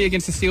 6:30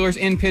 against the Steelers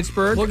in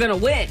Pittsburgh. We're going to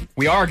win.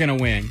 We are going to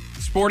win.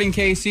 Sporting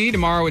KC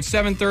tomorrow at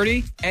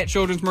 7:30 at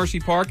Children's Mercy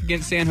Park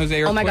against San Jose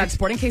Earthquakes. Oh my God,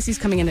 Sporting KC's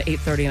coming in at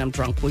 8:30 and I'm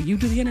drunk. Will you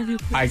do the interview,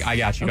 please? I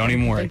got you. Don't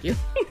even worry. Thank you.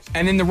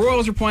 And then the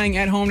Royals are playing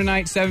at home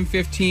tonight,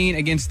 7:15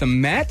 against the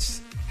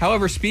Mets.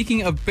 However,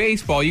 speaking of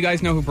baseball, you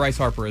guys know who Bryce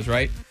Harper is,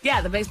 right?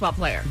 Yeah, the baseball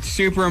player.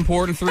 Super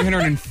important,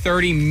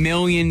 $330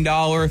 million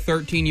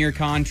 13-year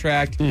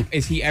contract.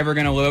 Is he ever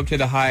going to live up to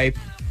the hype?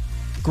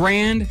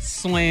 Grand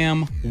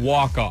Slam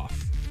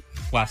walk-off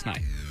last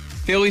night.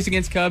 Phillies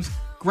against Cubs,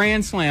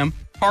 Grand Slam,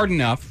 hard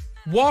enough.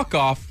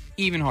 Walk-off,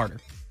 even harder.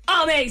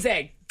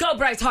 Amazing. Go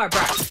Bryce Harper.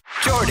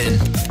 Jordan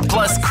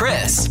plus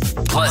Chris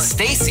plus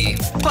Stacy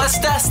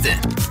plus Dustin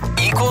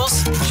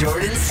equals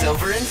Jordan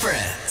Silver and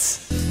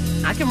Friends.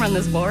 I can run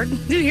this board.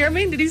 Did you hear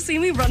me? Did you see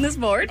me run this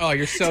board? Oh,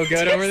 you're so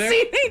good over there.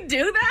 Did you see me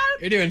do that?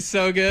 You're doing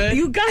so good.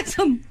 You guys,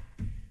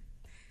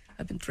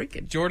 I've been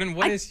drinking. Jordan,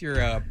 what is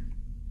your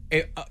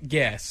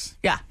guess?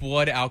 Yeah.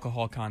 Blood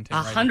alcohol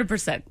content.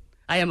 100%.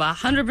 I am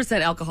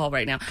 100% alcohol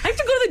right now. I have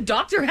to go to the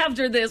doctor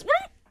after this.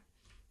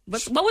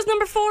 What was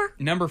number 4?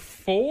 Number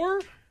 4?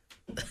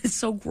 It's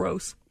so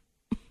gross.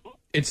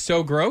 It's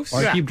so gross?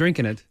 Why keep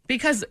drinking it?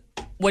 Because,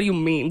 what do you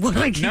mean? What do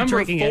I keep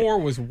drinking it? Number 4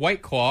 was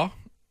White Claw,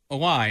 a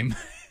lime.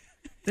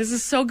 This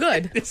is so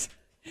good.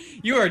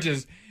 You are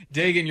just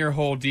digging your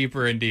hole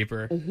deeper and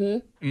deeper.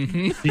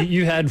 Mm-hmm.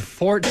 You had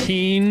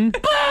 14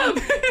 Boom!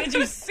 Did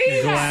you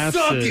see that?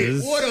 Suck it.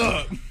 glasses. What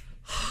up?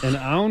 An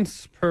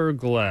ounce per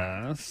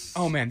glass.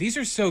 Oh, man, these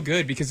are so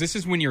good because this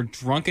is when you're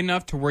drunk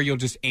enough to where you'll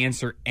just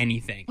answer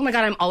anything. Oh, my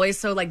God, I'm always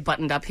so,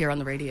 buttoned up here on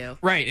the radio.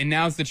 Right, and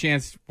now's the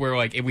chance where,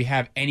 if we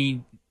have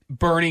any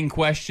burning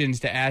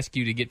questions to ask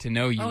you to get to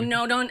know you. Oh,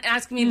 no, don't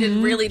ask me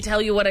to really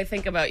tell you what I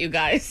think about you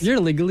guys. You're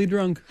legally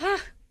drunk.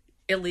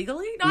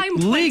 Illegally? No, I'm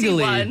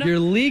Legally. 21. You're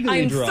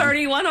legally I'm drunk.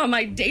 31 on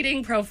my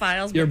dating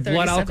profiles. Your but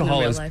blood 37 in alcohol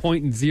real is life.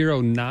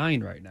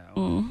 0.09 right now.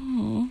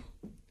 Mm-hmm.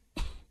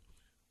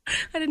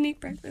 I didn't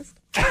eat breakfast.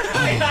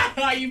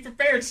 You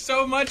prepared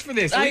so much for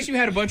this. At least you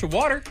had a bunch of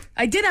water.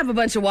 I did have a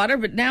bunch of water,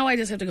 but now I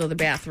just have to go to the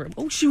bathroom.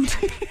 Oh, shoot.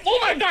 Oh,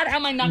 my God. How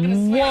am I not going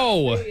to swear?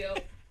 Whoa.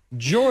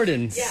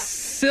 Jordan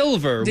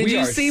Silver. Did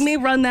you see me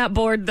run that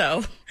board,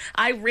 though?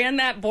 I ran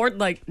that board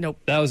nope.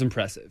 That was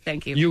impressive.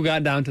 Thank you. You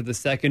got down to the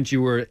second.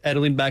 You were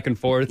edling back and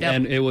forth, Yep.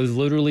 and it was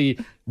literally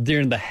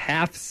during the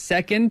half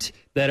second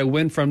that it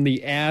went from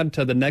the ad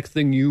to the next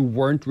thing you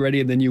weren't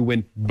ready, and then you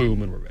went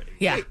boom and we're ready.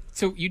 Yeah. Wait,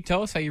 so you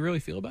tell us how you really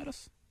feel about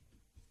us?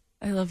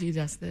 I love you,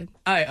 Dustin.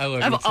 I love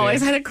you, I've too.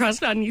 always had a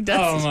crush on you,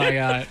 Dustin. Oh, my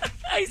God.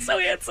 He's so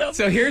handsome.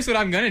 So here's what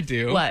I'm going to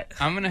do. What?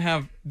 I'm going to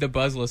have the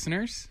Buzz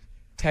listeners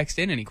text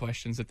in any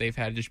questions that they've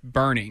had just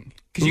burning.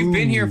 Because you've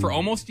been here for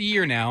almost a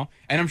year now,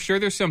 and I'm sure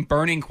there's some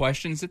burning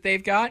questions that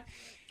they've got.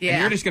 Yeah. And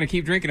you're just going to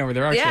keep drinking over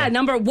there, aren't you? Yeah,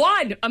 number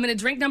 1. I'm going to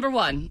drink number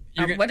 1.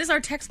 You're What is our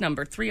text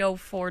number?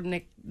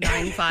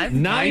 304-95?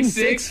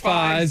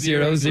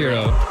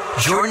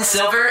 96500. Jordan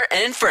Silver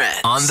and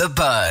Friends on the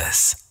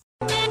Buzz.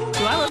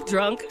 Do I look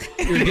drunk?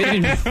 You're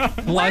getting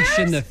flushed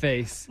in the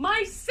face.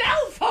 My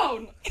cell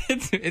phone.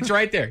 It's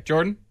right there.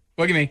 Jordan,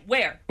 look at me.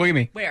 Where? Look at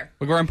me. Where?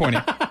 Look where I'm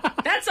pointing.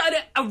 That's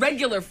a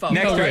regular phone.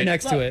 Next to right it.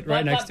 next to it.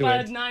 Right next to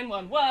it.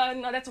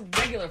 911. No, that's a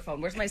regular phone.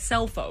 Where's my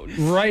cell phone?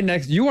 Right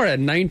next. You are a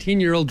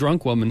 19-year-old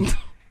drunk woman.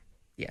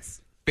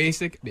 Yes.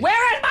 Basic.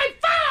 Where is my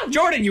phone?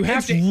 Jordan, you have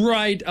It's to.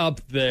 right up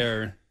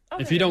there.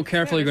 If you don't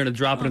carefully, you're going to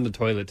drop it in the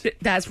toilet.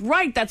 That's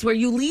right. That's where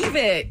you leave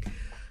it.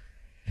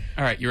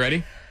 All right, you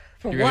ready?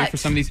 For You what? ready for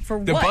some of these? For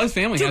the what? Buzz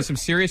family Dude, has some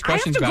serious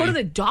questions I have to about go to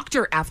you. the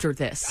doctor after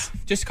this.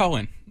 Just call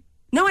in.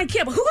 No, I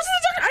can't. But who goes to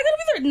the doctor? I gotta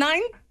be there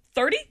at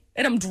 9:30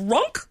 and I'm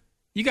drunk?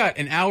 You got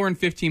an hour and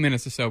 15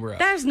 minutes to sober up.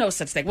 There's no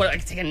such thing. What, I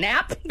can take a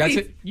nap? That's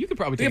it. You could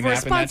probably We take have a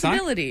nap in that time.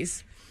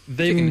 responsibilities.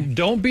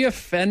 Don't be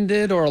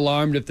offended or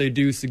alarmed if they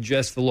do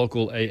suggest the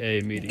local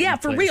AA meeting. Yeah,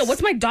 for real.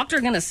 What's my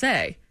doctor gonna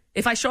say?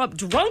 If I show up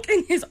drunk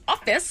in his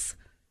office...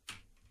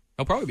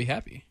 He'll probably be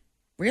happy.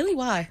 Really?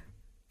 Why?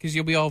 Because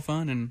you'll be all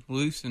fun and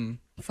loose and...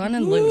 Fun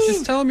and loose.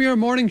 Just tell him you're a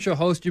morning show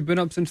host. You've been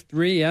up since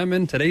 3 a.m.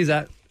 and today's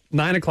at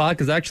 9 o'clock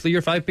is actually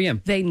your 5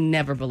 p.m. They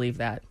never believe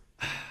that.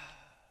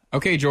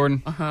 Okay,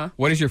 Jordan.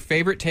 What is your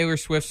favorite Taylor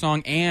Swift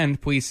song?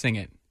 And please sing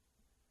it.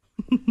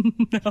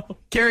 No.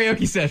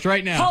 Karaoke sesh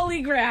right now.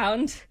 Holy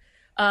Ground.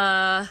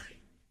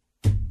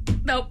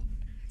 Nope.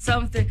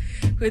 Something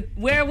with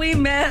where we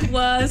met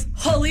was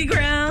holy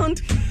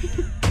ground.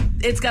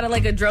 It's got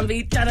a drum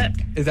beat. Da-da.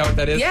 Is that what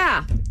that is?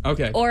 Yeah.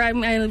 Okay. Or I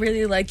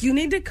really like, you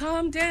need to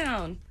calm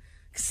down.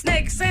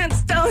 Snakes and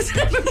stones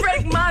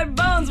break my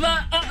bones,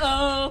 but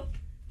uh-oh.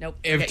 Nope.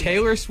 If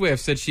Taylor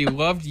Swift said she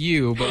loved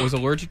you but was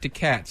allergic to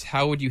cats,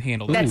 how would you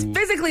handle that? That's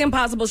physically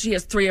impossible. She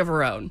has 3 of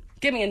her own.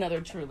 Give me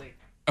another Truly.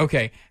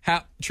 Okay.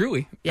 How?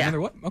 Truly? Yeah.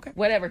 Another what? Okay.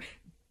 Whatever.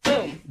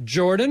 Boom.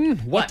 Jordan,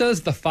 what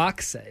does the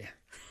fox say?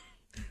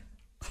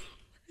 I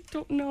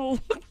don't know.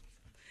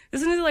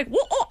 Isn't it like,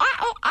 whoa, oh, ah,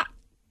 oh, ah.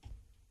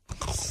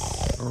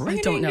 I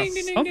don't know.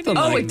 Something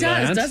like it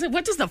does, that. does it?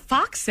 What does the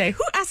fox say?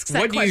 Who asks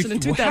that question in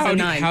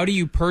 2009? How do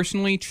you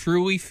personally,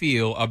 truly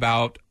feel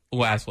about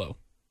Laszlo?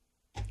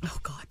 Oh,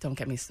 God, don't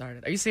get me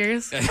started. Are you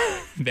serious?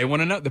 They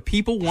want to know. The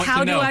people want How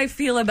to know. do I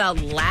feel about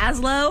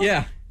Laszlo?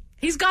 Yeah.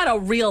 He's got a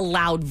real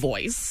loud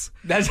voice.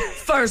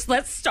 First,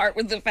 let's start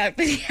with the fact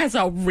that he has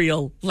a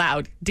real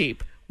loud,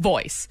 deep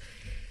voice.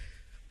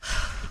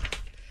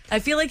 I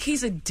feel like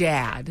he's a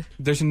dad.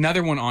 There's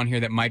another one on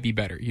here that might be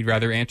better. You'd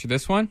rather answer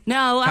this one?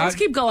 No, let's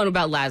keep going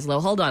about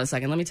Laszlo. Hold on a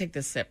second. Let me take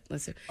this sip.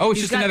 Let's see. Oh, it's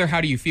just another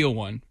how do you feel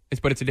one.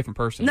 But it's a different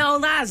person. No,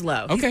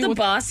 Laszlo. Okay, He's the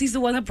boss. He's the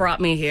one that brought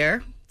me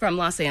here from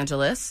Los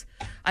Angeles.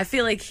 I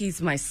feel like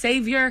he's my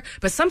savior,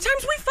 but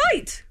sometimes we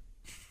fight.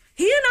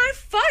 He and I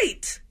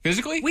fight.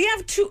 Physically? We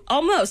have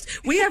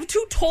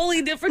two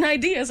totally different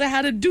ideas of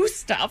how to do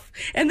stuff,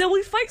 and then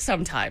we fight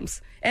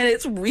sometimes. And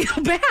it's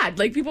real bad.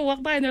 Like, people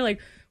walk by and they're like,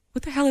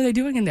 what the hell are they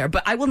doing in there?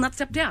 But I will not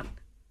step down.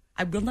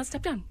 I will not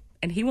step down.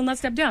 And he will not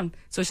step down.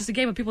 So it's just a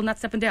game of people not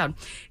stepping down.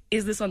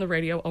 Is this on the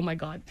radio? Oh, my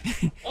God.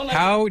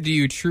 How do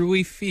you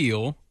truly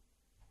feel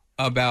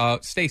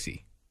about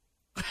Stacy?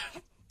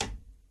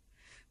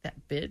 That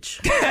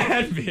bitch.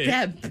 That bitch.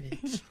 That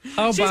bitch.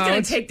 How She's about...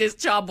 going to take this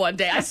job one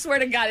day. I swear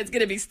to God, it's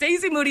going to be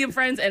Stacey Moody and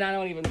Friends, and I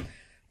don't even...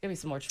 Give me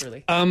some more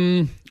Truly.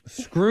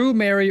 Screw,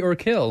 marry, or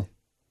kill.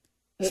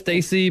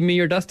 Stacy, me,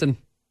 or Dustin?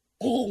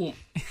 Oh.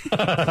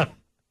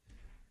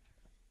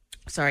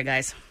 Sorry,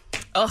 guys.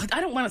 Oh,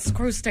 I don't want to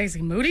screw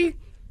Stacey Moody.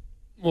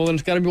 Well, then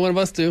it's got to be one of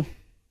us two.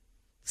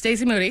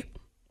 Stacey Moody.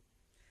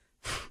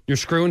 You're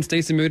screwing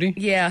Stacey Moody?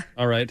 Yeah.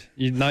 All right.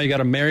 Now you got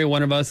to marry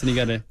one of us, and you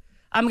got to...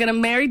 I'm going to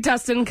marry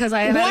Dustin because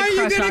I have Why had a are you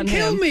crush gonna on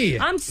kill him. me?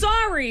 I'm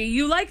sorry.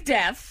 You like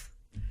death.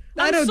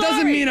 I know.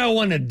 Doesn't mean I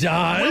want to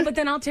die. Well, but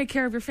then I'll take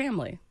care of your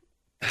family.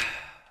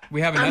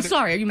 We have another... I'm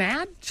sorry. Are you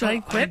mad? Should I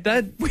quit?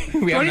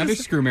 We have another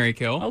screw, marry,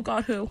 kill. Oh,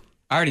 God, who?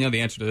 I already know the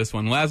answer to this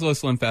one. Laszlo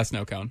Slim Fast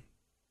Snow Cone.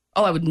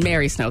 Oh, I would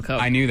marry Snow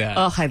Cone. I knew that.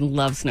 Oh, I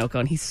love Snow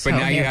Cone. He's so But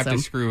now handsome. you have to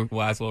screw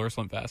Laszlo or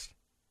Slim Fast.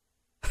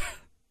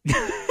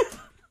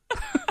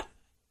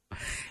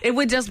 It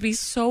would just be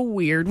so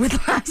weird with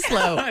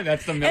Laszlo.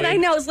 That's the And I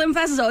know Slim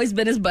Fast has always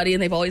been his buddy,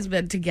 and they've always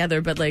been together.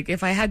 But like,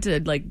 if I had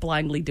to like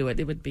blindly do it,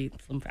 it would be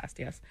Slim Fast.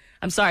 Yes.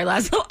 I'm sorry,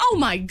 Laszlo. Oh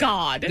my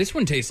God. This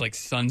one tastes like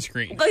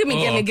sunscreen. Give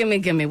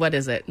me. What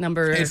is it?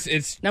 Number one.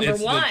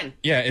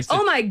 It's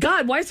oh my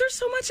God. Why is there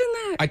so much in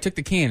that? I took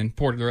the can and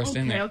poured the rest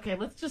in there. Okay.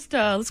 Let's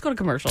go to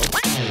commercial.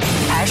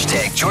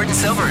 Hashtag Jordan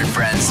Silver and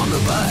Friends on the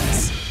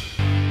Buzz.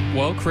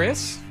 Well,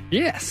 Chris.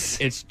 Yes.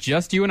 It's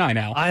just you and I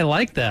now. I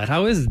like that.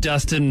 How is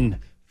Dustin?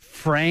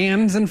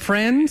 Friends and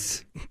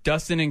friends?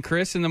 Dustin and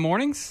Chris in the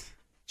mornings.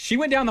 She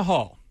went down the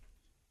hall.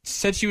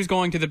 Said she was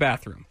going to the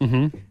bathroom.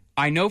 Mm-hmm.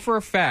 I know for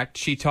a fact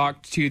she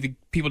talked to the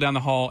people down the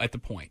hall at the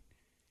Point.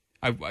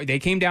 They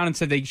came down and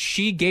said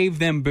she gave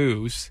them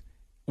booze,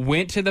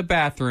 went to the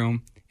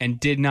bathroom, and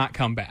did not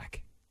come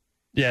back.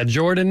 Yeah,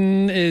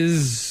 Jordan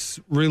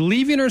is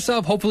relieving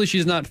herself. Hopefully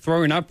she's not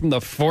throwing up from the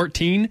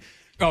 14.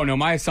 Oh, no,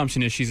 my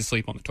assumption is she's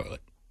asleep on the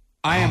toilet.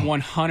 I am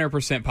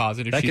 100%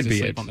 positive she's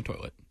asleep on the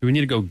toilet. Do we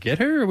need to go get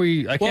her?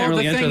 I can't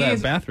really enter that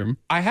bathroom.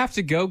 I have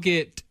to go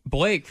get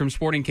Blake from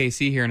Sporting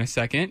KC here in a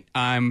second.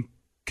 I'm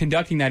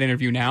conducting that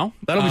interview now.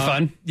 That'll be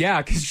fun.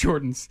 Yeah, because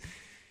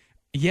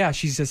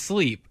she's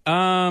asleep.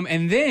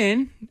 And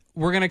then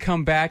we're going to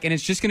come back, and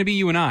it's just going to be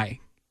you and I.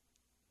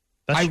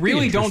 I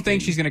really don't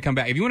think she's going to come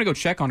back. If you want to go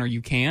check on her,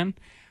 you can.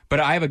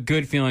 But I have a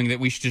good feeling that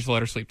we should just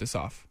let her sleep this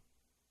off.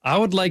 I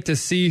would like to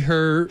see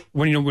her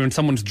when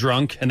someone's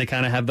drunk and they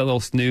kind of have that little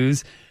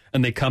snooze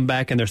and they come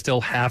back and they're still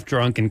half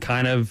drunk and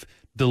kind of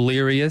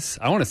delirious.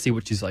 I want to see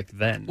what she's like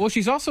then. Well,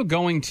 she's also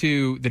going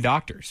to the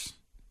doctor's.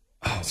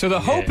 So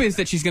the hope is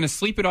that she's going to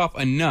sleep it off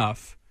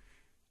enough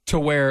to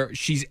where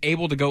she's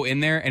able to go in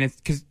there, and it's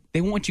because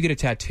they won't want you to get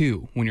a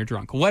tattoo when you're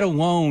drunk, let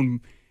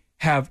alone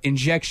have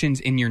injections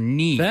in your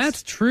knees.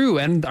 That's true.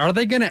 And are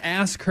they going to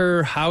ask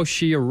her how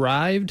she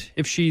arrived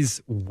if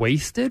she's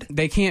wasted?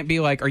 They can't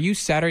be like, are you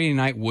Saturday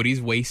Night Woody's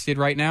wasted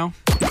right now?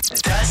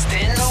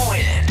 Dustin the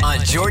Win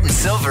on Jordan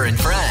Silver and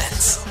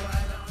Friends.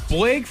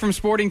 Blake from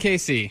Sporting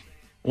KC.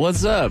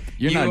 What's up?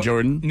 You're not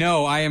Jordan.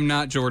 No, I am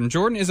not Jordan.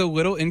 Jordan is a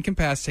little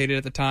incapacitated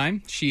at the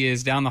time. She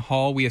is down the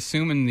hall, we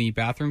assume, in the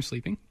bathroom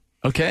sleeping.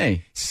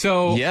 Okay.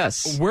 So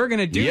yes, we're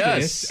gonna do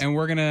this, and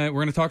we're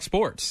gonna talk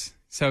sports.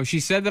 So she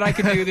said that I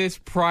could do this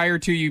prior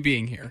to you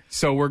being here.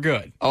 So we're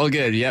good. All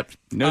good. Yep.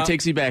 No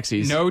takesy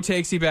backsies. No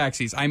takesy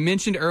backsies. I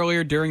mentioned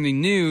earlier during the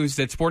news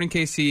that Sporting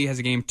KC has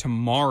a game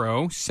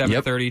tomorrow,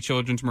 7:30,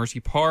 Children's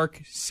Mercy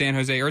Park, San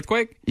Jose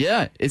Earthquake.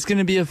 Yeah, it's going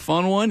to be a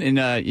fun one,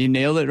 and you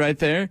nailed it right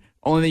there.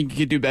 Only thing you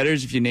could do better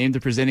is if you named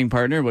the presenting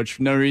partner, which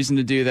no reason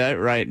to do that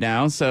right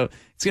now. So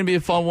it's going to be a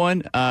fun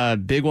one,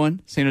 big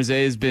one. San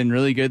Jose has been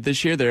really good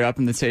this year. They're up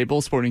in the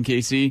table. Sporting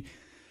KC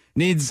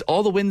needs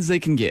all the wins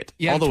they can get.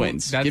 Yeah, all the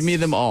wins. Give me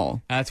them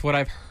all. That's what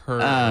I've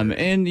heard.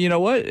 And you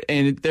know what?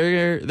 And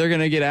they're going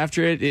to get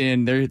after it,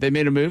 and they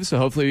made a move, so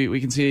hopefully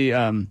we can see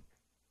some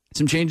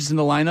changes in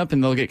the lineup,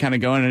 and they'll get kind of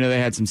going. I know they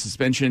had some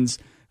suspensions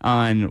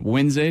on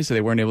Wednesday, so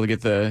they weren't able to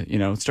get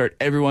the start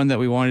everyone that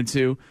we wanted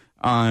to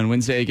on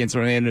Wednesday against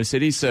Orlando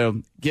City.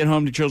 So get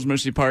home to Children's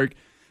Mercy Park,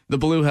 the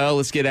Blue Hell.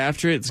 Let's get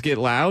after it. Let's get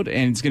loud,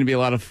 and it's going to be a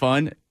lot of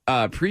fun.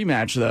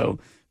 Pre-match, though,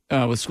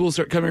 with school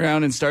start coming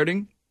around and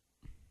starting,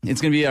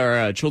 it's going to be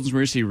our Children's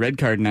Mercy Red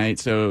Card Night.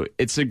 So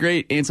it's a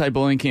great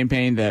anti-bullying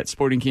campaign that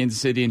Sporting Kansas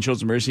City and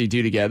Children's Mercy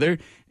do together,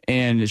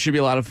 and it should be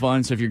a lot of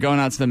fun. So if you're going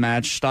out to the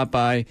match, stop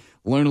by,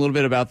 learn a little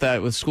bit about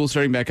that. With school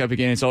starting back up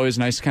again, it's always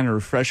nice to kind of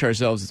refresh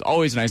ourselves. It's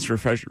always nice to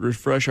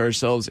refresh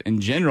ourselves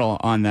in general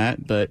on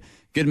that, but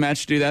good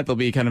match to do that. There'll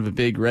be kind of a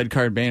big red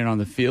card banner on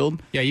the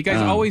field. Yeah, you guys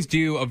always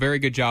do a very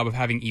good job of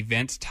having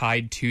events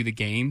tied to the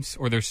games,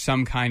 or there's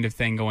some kind of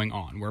thing going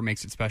on where it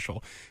makes it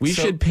special. We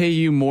should pay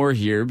you more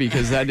here,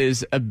 because that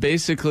is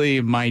basically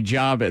my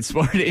job at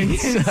Sporting.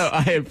 So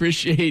I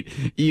appreciate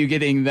you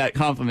getting that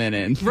compliment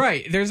in.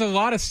 Right. There's a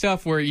lot of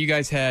stuff where you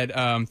guys had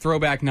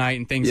throwback night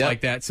and things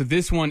like that. So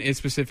this one is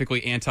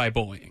specifically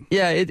anti-bullying.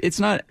 Yeah, it's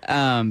not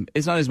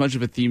as much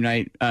of a theme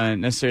night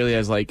necessarily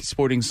as like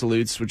Sporting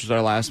Salutes, which was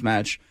our last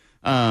match.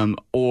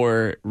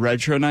 Or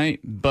retro night,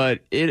 but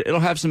it'll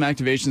have some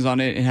activations on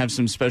it and have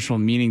some special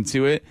meaning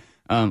to it.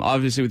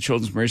 Obviously with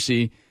Children's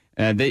Mercy,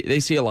 they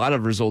see a lot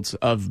of results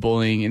of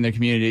bullying in their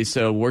community.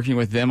 So working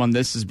with them on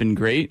this has been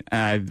great.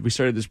 We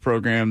started this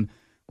program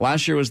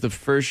last year was the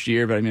first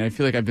year, but I mean, I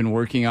feel like I've been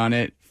working on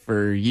it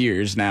for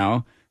years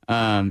now.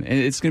 And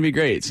it's going to be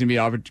great. It's going to be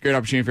a great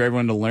opportunity for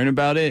everyone to learn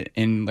about it.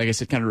 And like I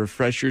said, kind of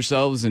refresh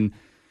yourselves and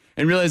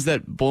realize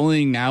that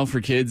bullying now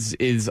for kids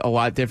is a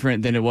lot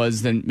different than it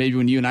was than maybe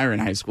when you and I were in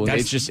high school.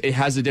 It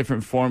has a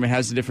different form, it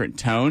has a different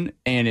tone,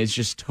 and it's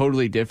just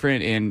totally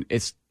different. And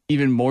it's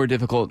even more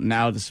difficult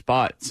now to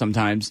spot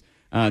sometimes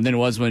than it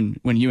was when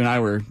you and I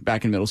were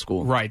back in middle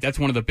school. Right. That's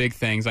one of the big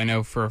things. I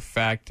know for a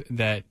fact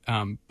that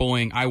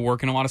bullying, I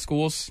work in a lot of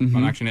schools. Mm-hmm.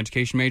 I'm actually an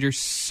education major,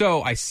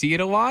 so I see it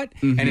a lot.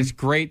 Mm-hmm. And it's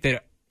great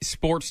that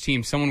sports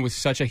team, someone with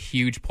such a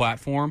huge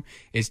platform,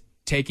 is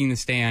taking the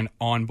stand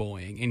on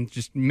bullying and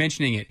just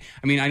mentioning it.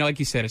 I mean, I know, like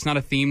you said, it's not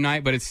a theme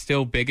night, but it's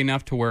still big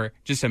enough to where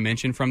just a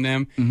mention from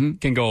them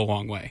can go a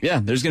long way. Yeah,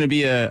 there's going to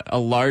be a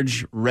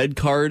large red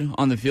card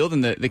on the field,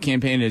 and the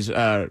campaign is,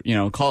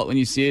 call it when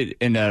you see it,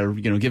 and,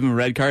 give them a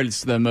red card.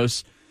 It's the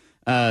most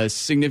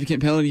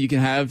significant penalty you can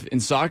have in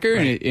soccer,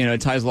 right. And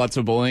it ties lots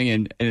of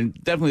bullying, and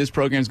definitely this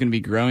program is going to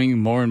be growing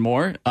more and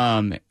more,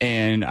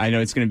 and I know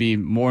it's going to be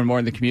more and more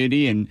in the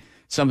community, and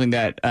something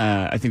that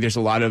I think there's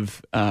a lot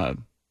of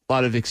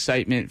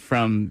excitement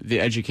from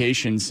the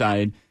education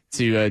side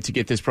to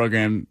get this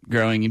program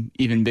growing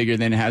even bigger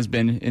than it has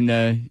been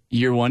in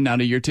year one, now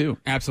to year two.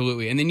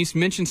 Absolutely. And then you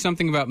mentioned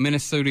something about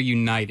Minnesota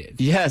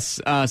United.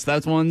 Yes. So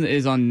that one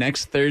is on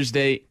next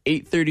Thursday,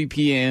 8:30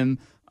 p.m.,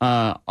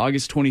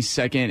 August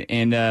 22nd.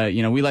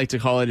 And, we like to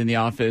call it in the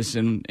office,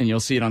 and you'll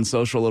see it on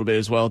social a little bit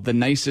as well, the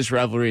nicest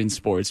rivalry in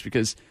sports,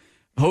 because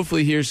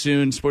hopefully here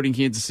soon, Sporting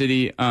Kansas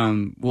City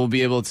will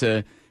be able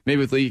to,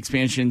 maybe with league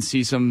expansion,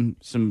 see some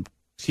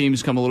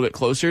teams come a little bit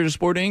closer to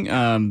Sporting,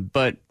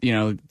 but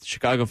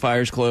Chicago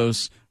Fire's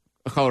close,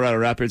 Colorado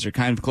Rapids are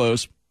kind of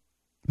close.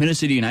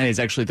 Minnesota United is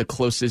actually the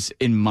closest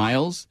in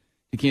miles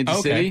to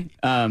Kansas City,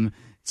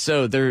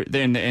 so they're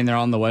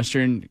on the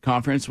Western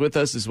Conference with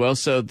us as well.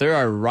 So they're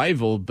our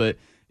rival, but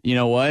you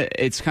know what?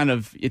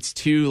 It's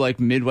two like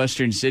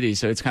Midwestern cities,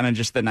 so it's kind of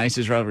just the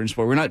nicest rivalry in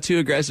sport. We're not too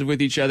aggressive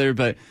with each other,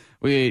 but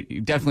we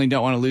definitely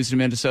don't want to lose to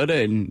Minnesota,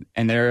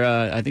 and they're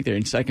I think they're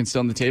in second still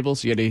on the table,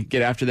 so you got to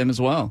get after them as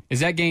well. Is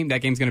that game's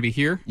going to be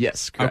here?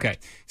 Yes, correct. Okay.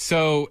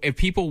 So if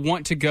people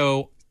want to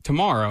go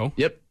tomorrow,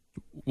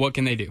 what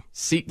can they do?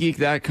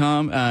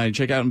 SeatGeek.com.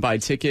 Check out and buy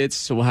tickets.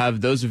 So we'll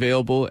have those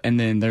available, and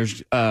then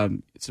there's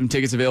some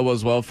tickets available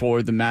as well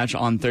for the match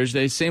on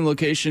Thursday. Same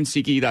location,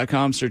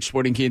 SeatGeek.com. Search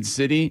Sporting Kansas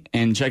City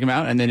and check them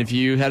out. And then if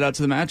you head out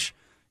to the match,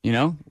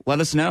 let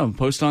us know.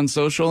 Post on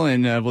social,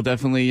 and we'll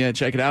definitely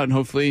check it out, and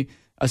hopefully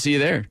I'll see you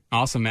there.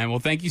 Awesome, man. Well,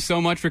 thank you so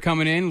much for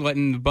coming in,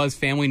 letting the Buzz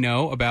family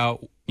know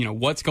about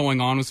what's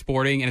going on with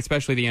sporting, and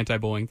especially the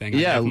anti-bullying thing.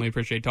 I definitely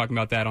appreciate talking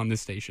about that on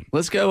this station.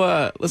 Let's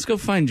go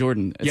find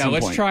Jordan at some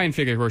let's point. try and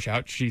figure where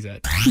she's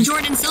at.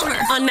 Jordan Silver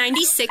on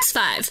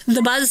 96.5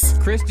 The Buzz.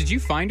 Chris, did you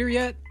find her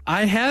yet?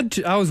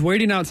 I was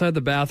waiting outside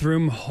the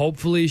bathroom.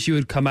 Hopefully she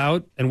would come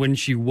out, and when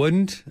she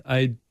wouldn't,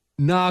 I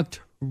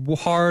knocked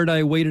hard.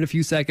 I waited a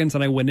few seconds,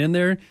 and I went in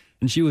there,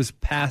 and she was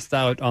passed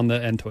out on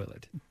the end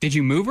toilet. Did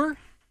you move her?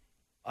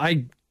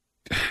 I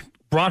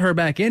brought her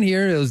back in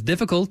here. It was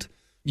difficult.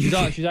 She's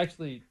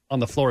actually on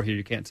the floor here.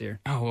 You can't see her.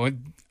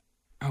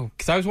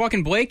 Because I was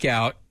walking Blake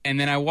out, and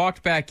then I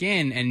walked back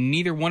in, and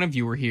neither one of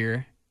you were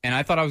here, and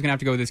I thought I was going to have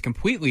to go this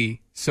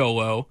completely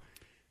solo.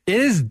 It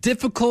is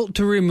difficult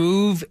to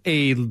remove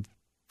a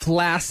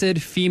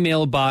flaccid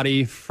female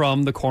body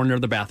from the corner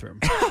of the bathroom.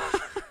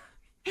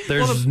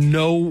 There's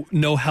no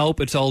help.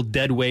 It's all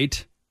dead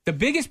weight. The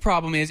biggest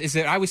problem is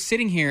that I was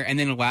sitting here, and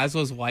then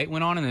Laszlo's light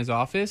went on in his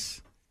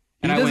office.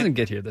 And he doesn't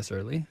get here this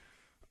early.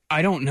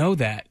 I don't know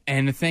that.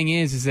 And the thing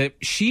is that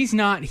she's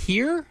not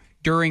here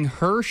during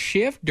her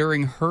shift,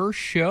 during her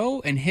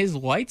show, and his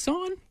light's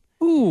on?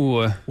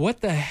 Ooh. What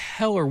the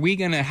hell are we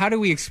going to... How do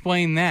we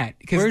explain that?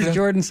 Where's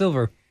Jordan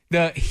Silver?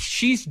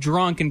 She's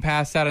drunk and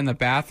passed out in the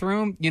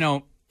bathroom.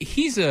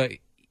 He's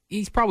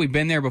probably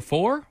been there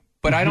before,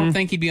 but I don't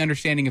think he'd be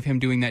understanding of him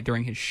doing that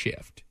during his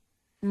shift.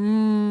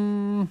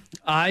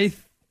 I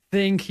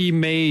think he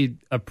may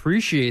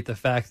appreciate the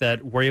fact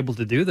that we're able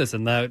to do this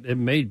and that it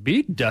may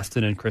be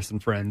Dustin and Chris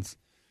and friends.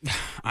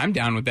 I'm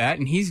down with that.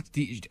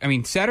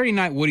 And Saturday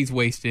night Woody's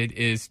Wasted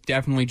is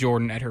definitely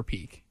Jordan at her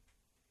peak.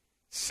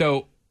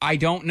 So I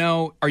don't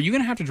know. Are you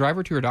going to have to drive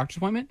her to her doctor's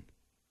appointment?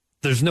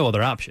 There's no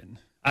other option.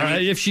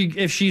 If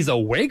she's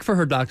awake for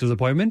her doctor's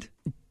appointment.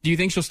 Do you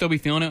think she'll still be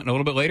feeling it a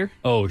little bit later?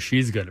 Oh,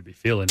 she's going to be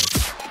feeling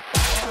it.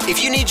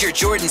 If you need your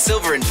Jordan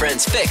Silver and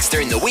Friends fix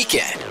during the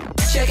weekend,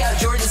 check out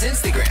Jordan's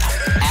Instagram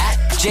at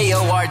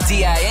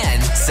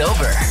JORDIN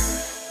Silver.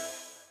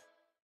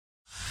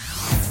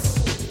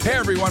 Hey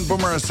everyone,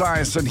 Boomer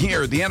Esiason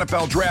here. The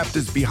NFL draft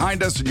is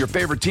behind us and your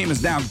favorite team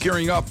is now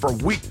gearing up for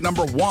week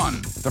number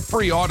 1. The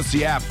free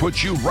Odyssey app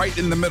puts you right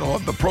in the middle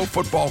of the pro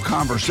football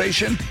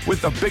conversation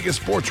with the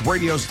biggest sports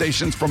radio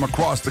stations from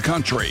across the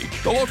country.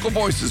 The local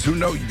voices who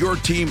know your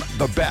team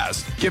the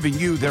best, giving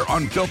you their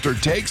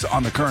unfiltered takes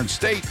on the current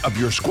state of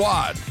your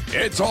squad.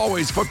 It's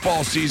always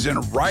football season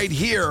right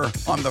here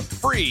on the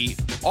free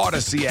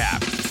Odyssey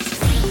app.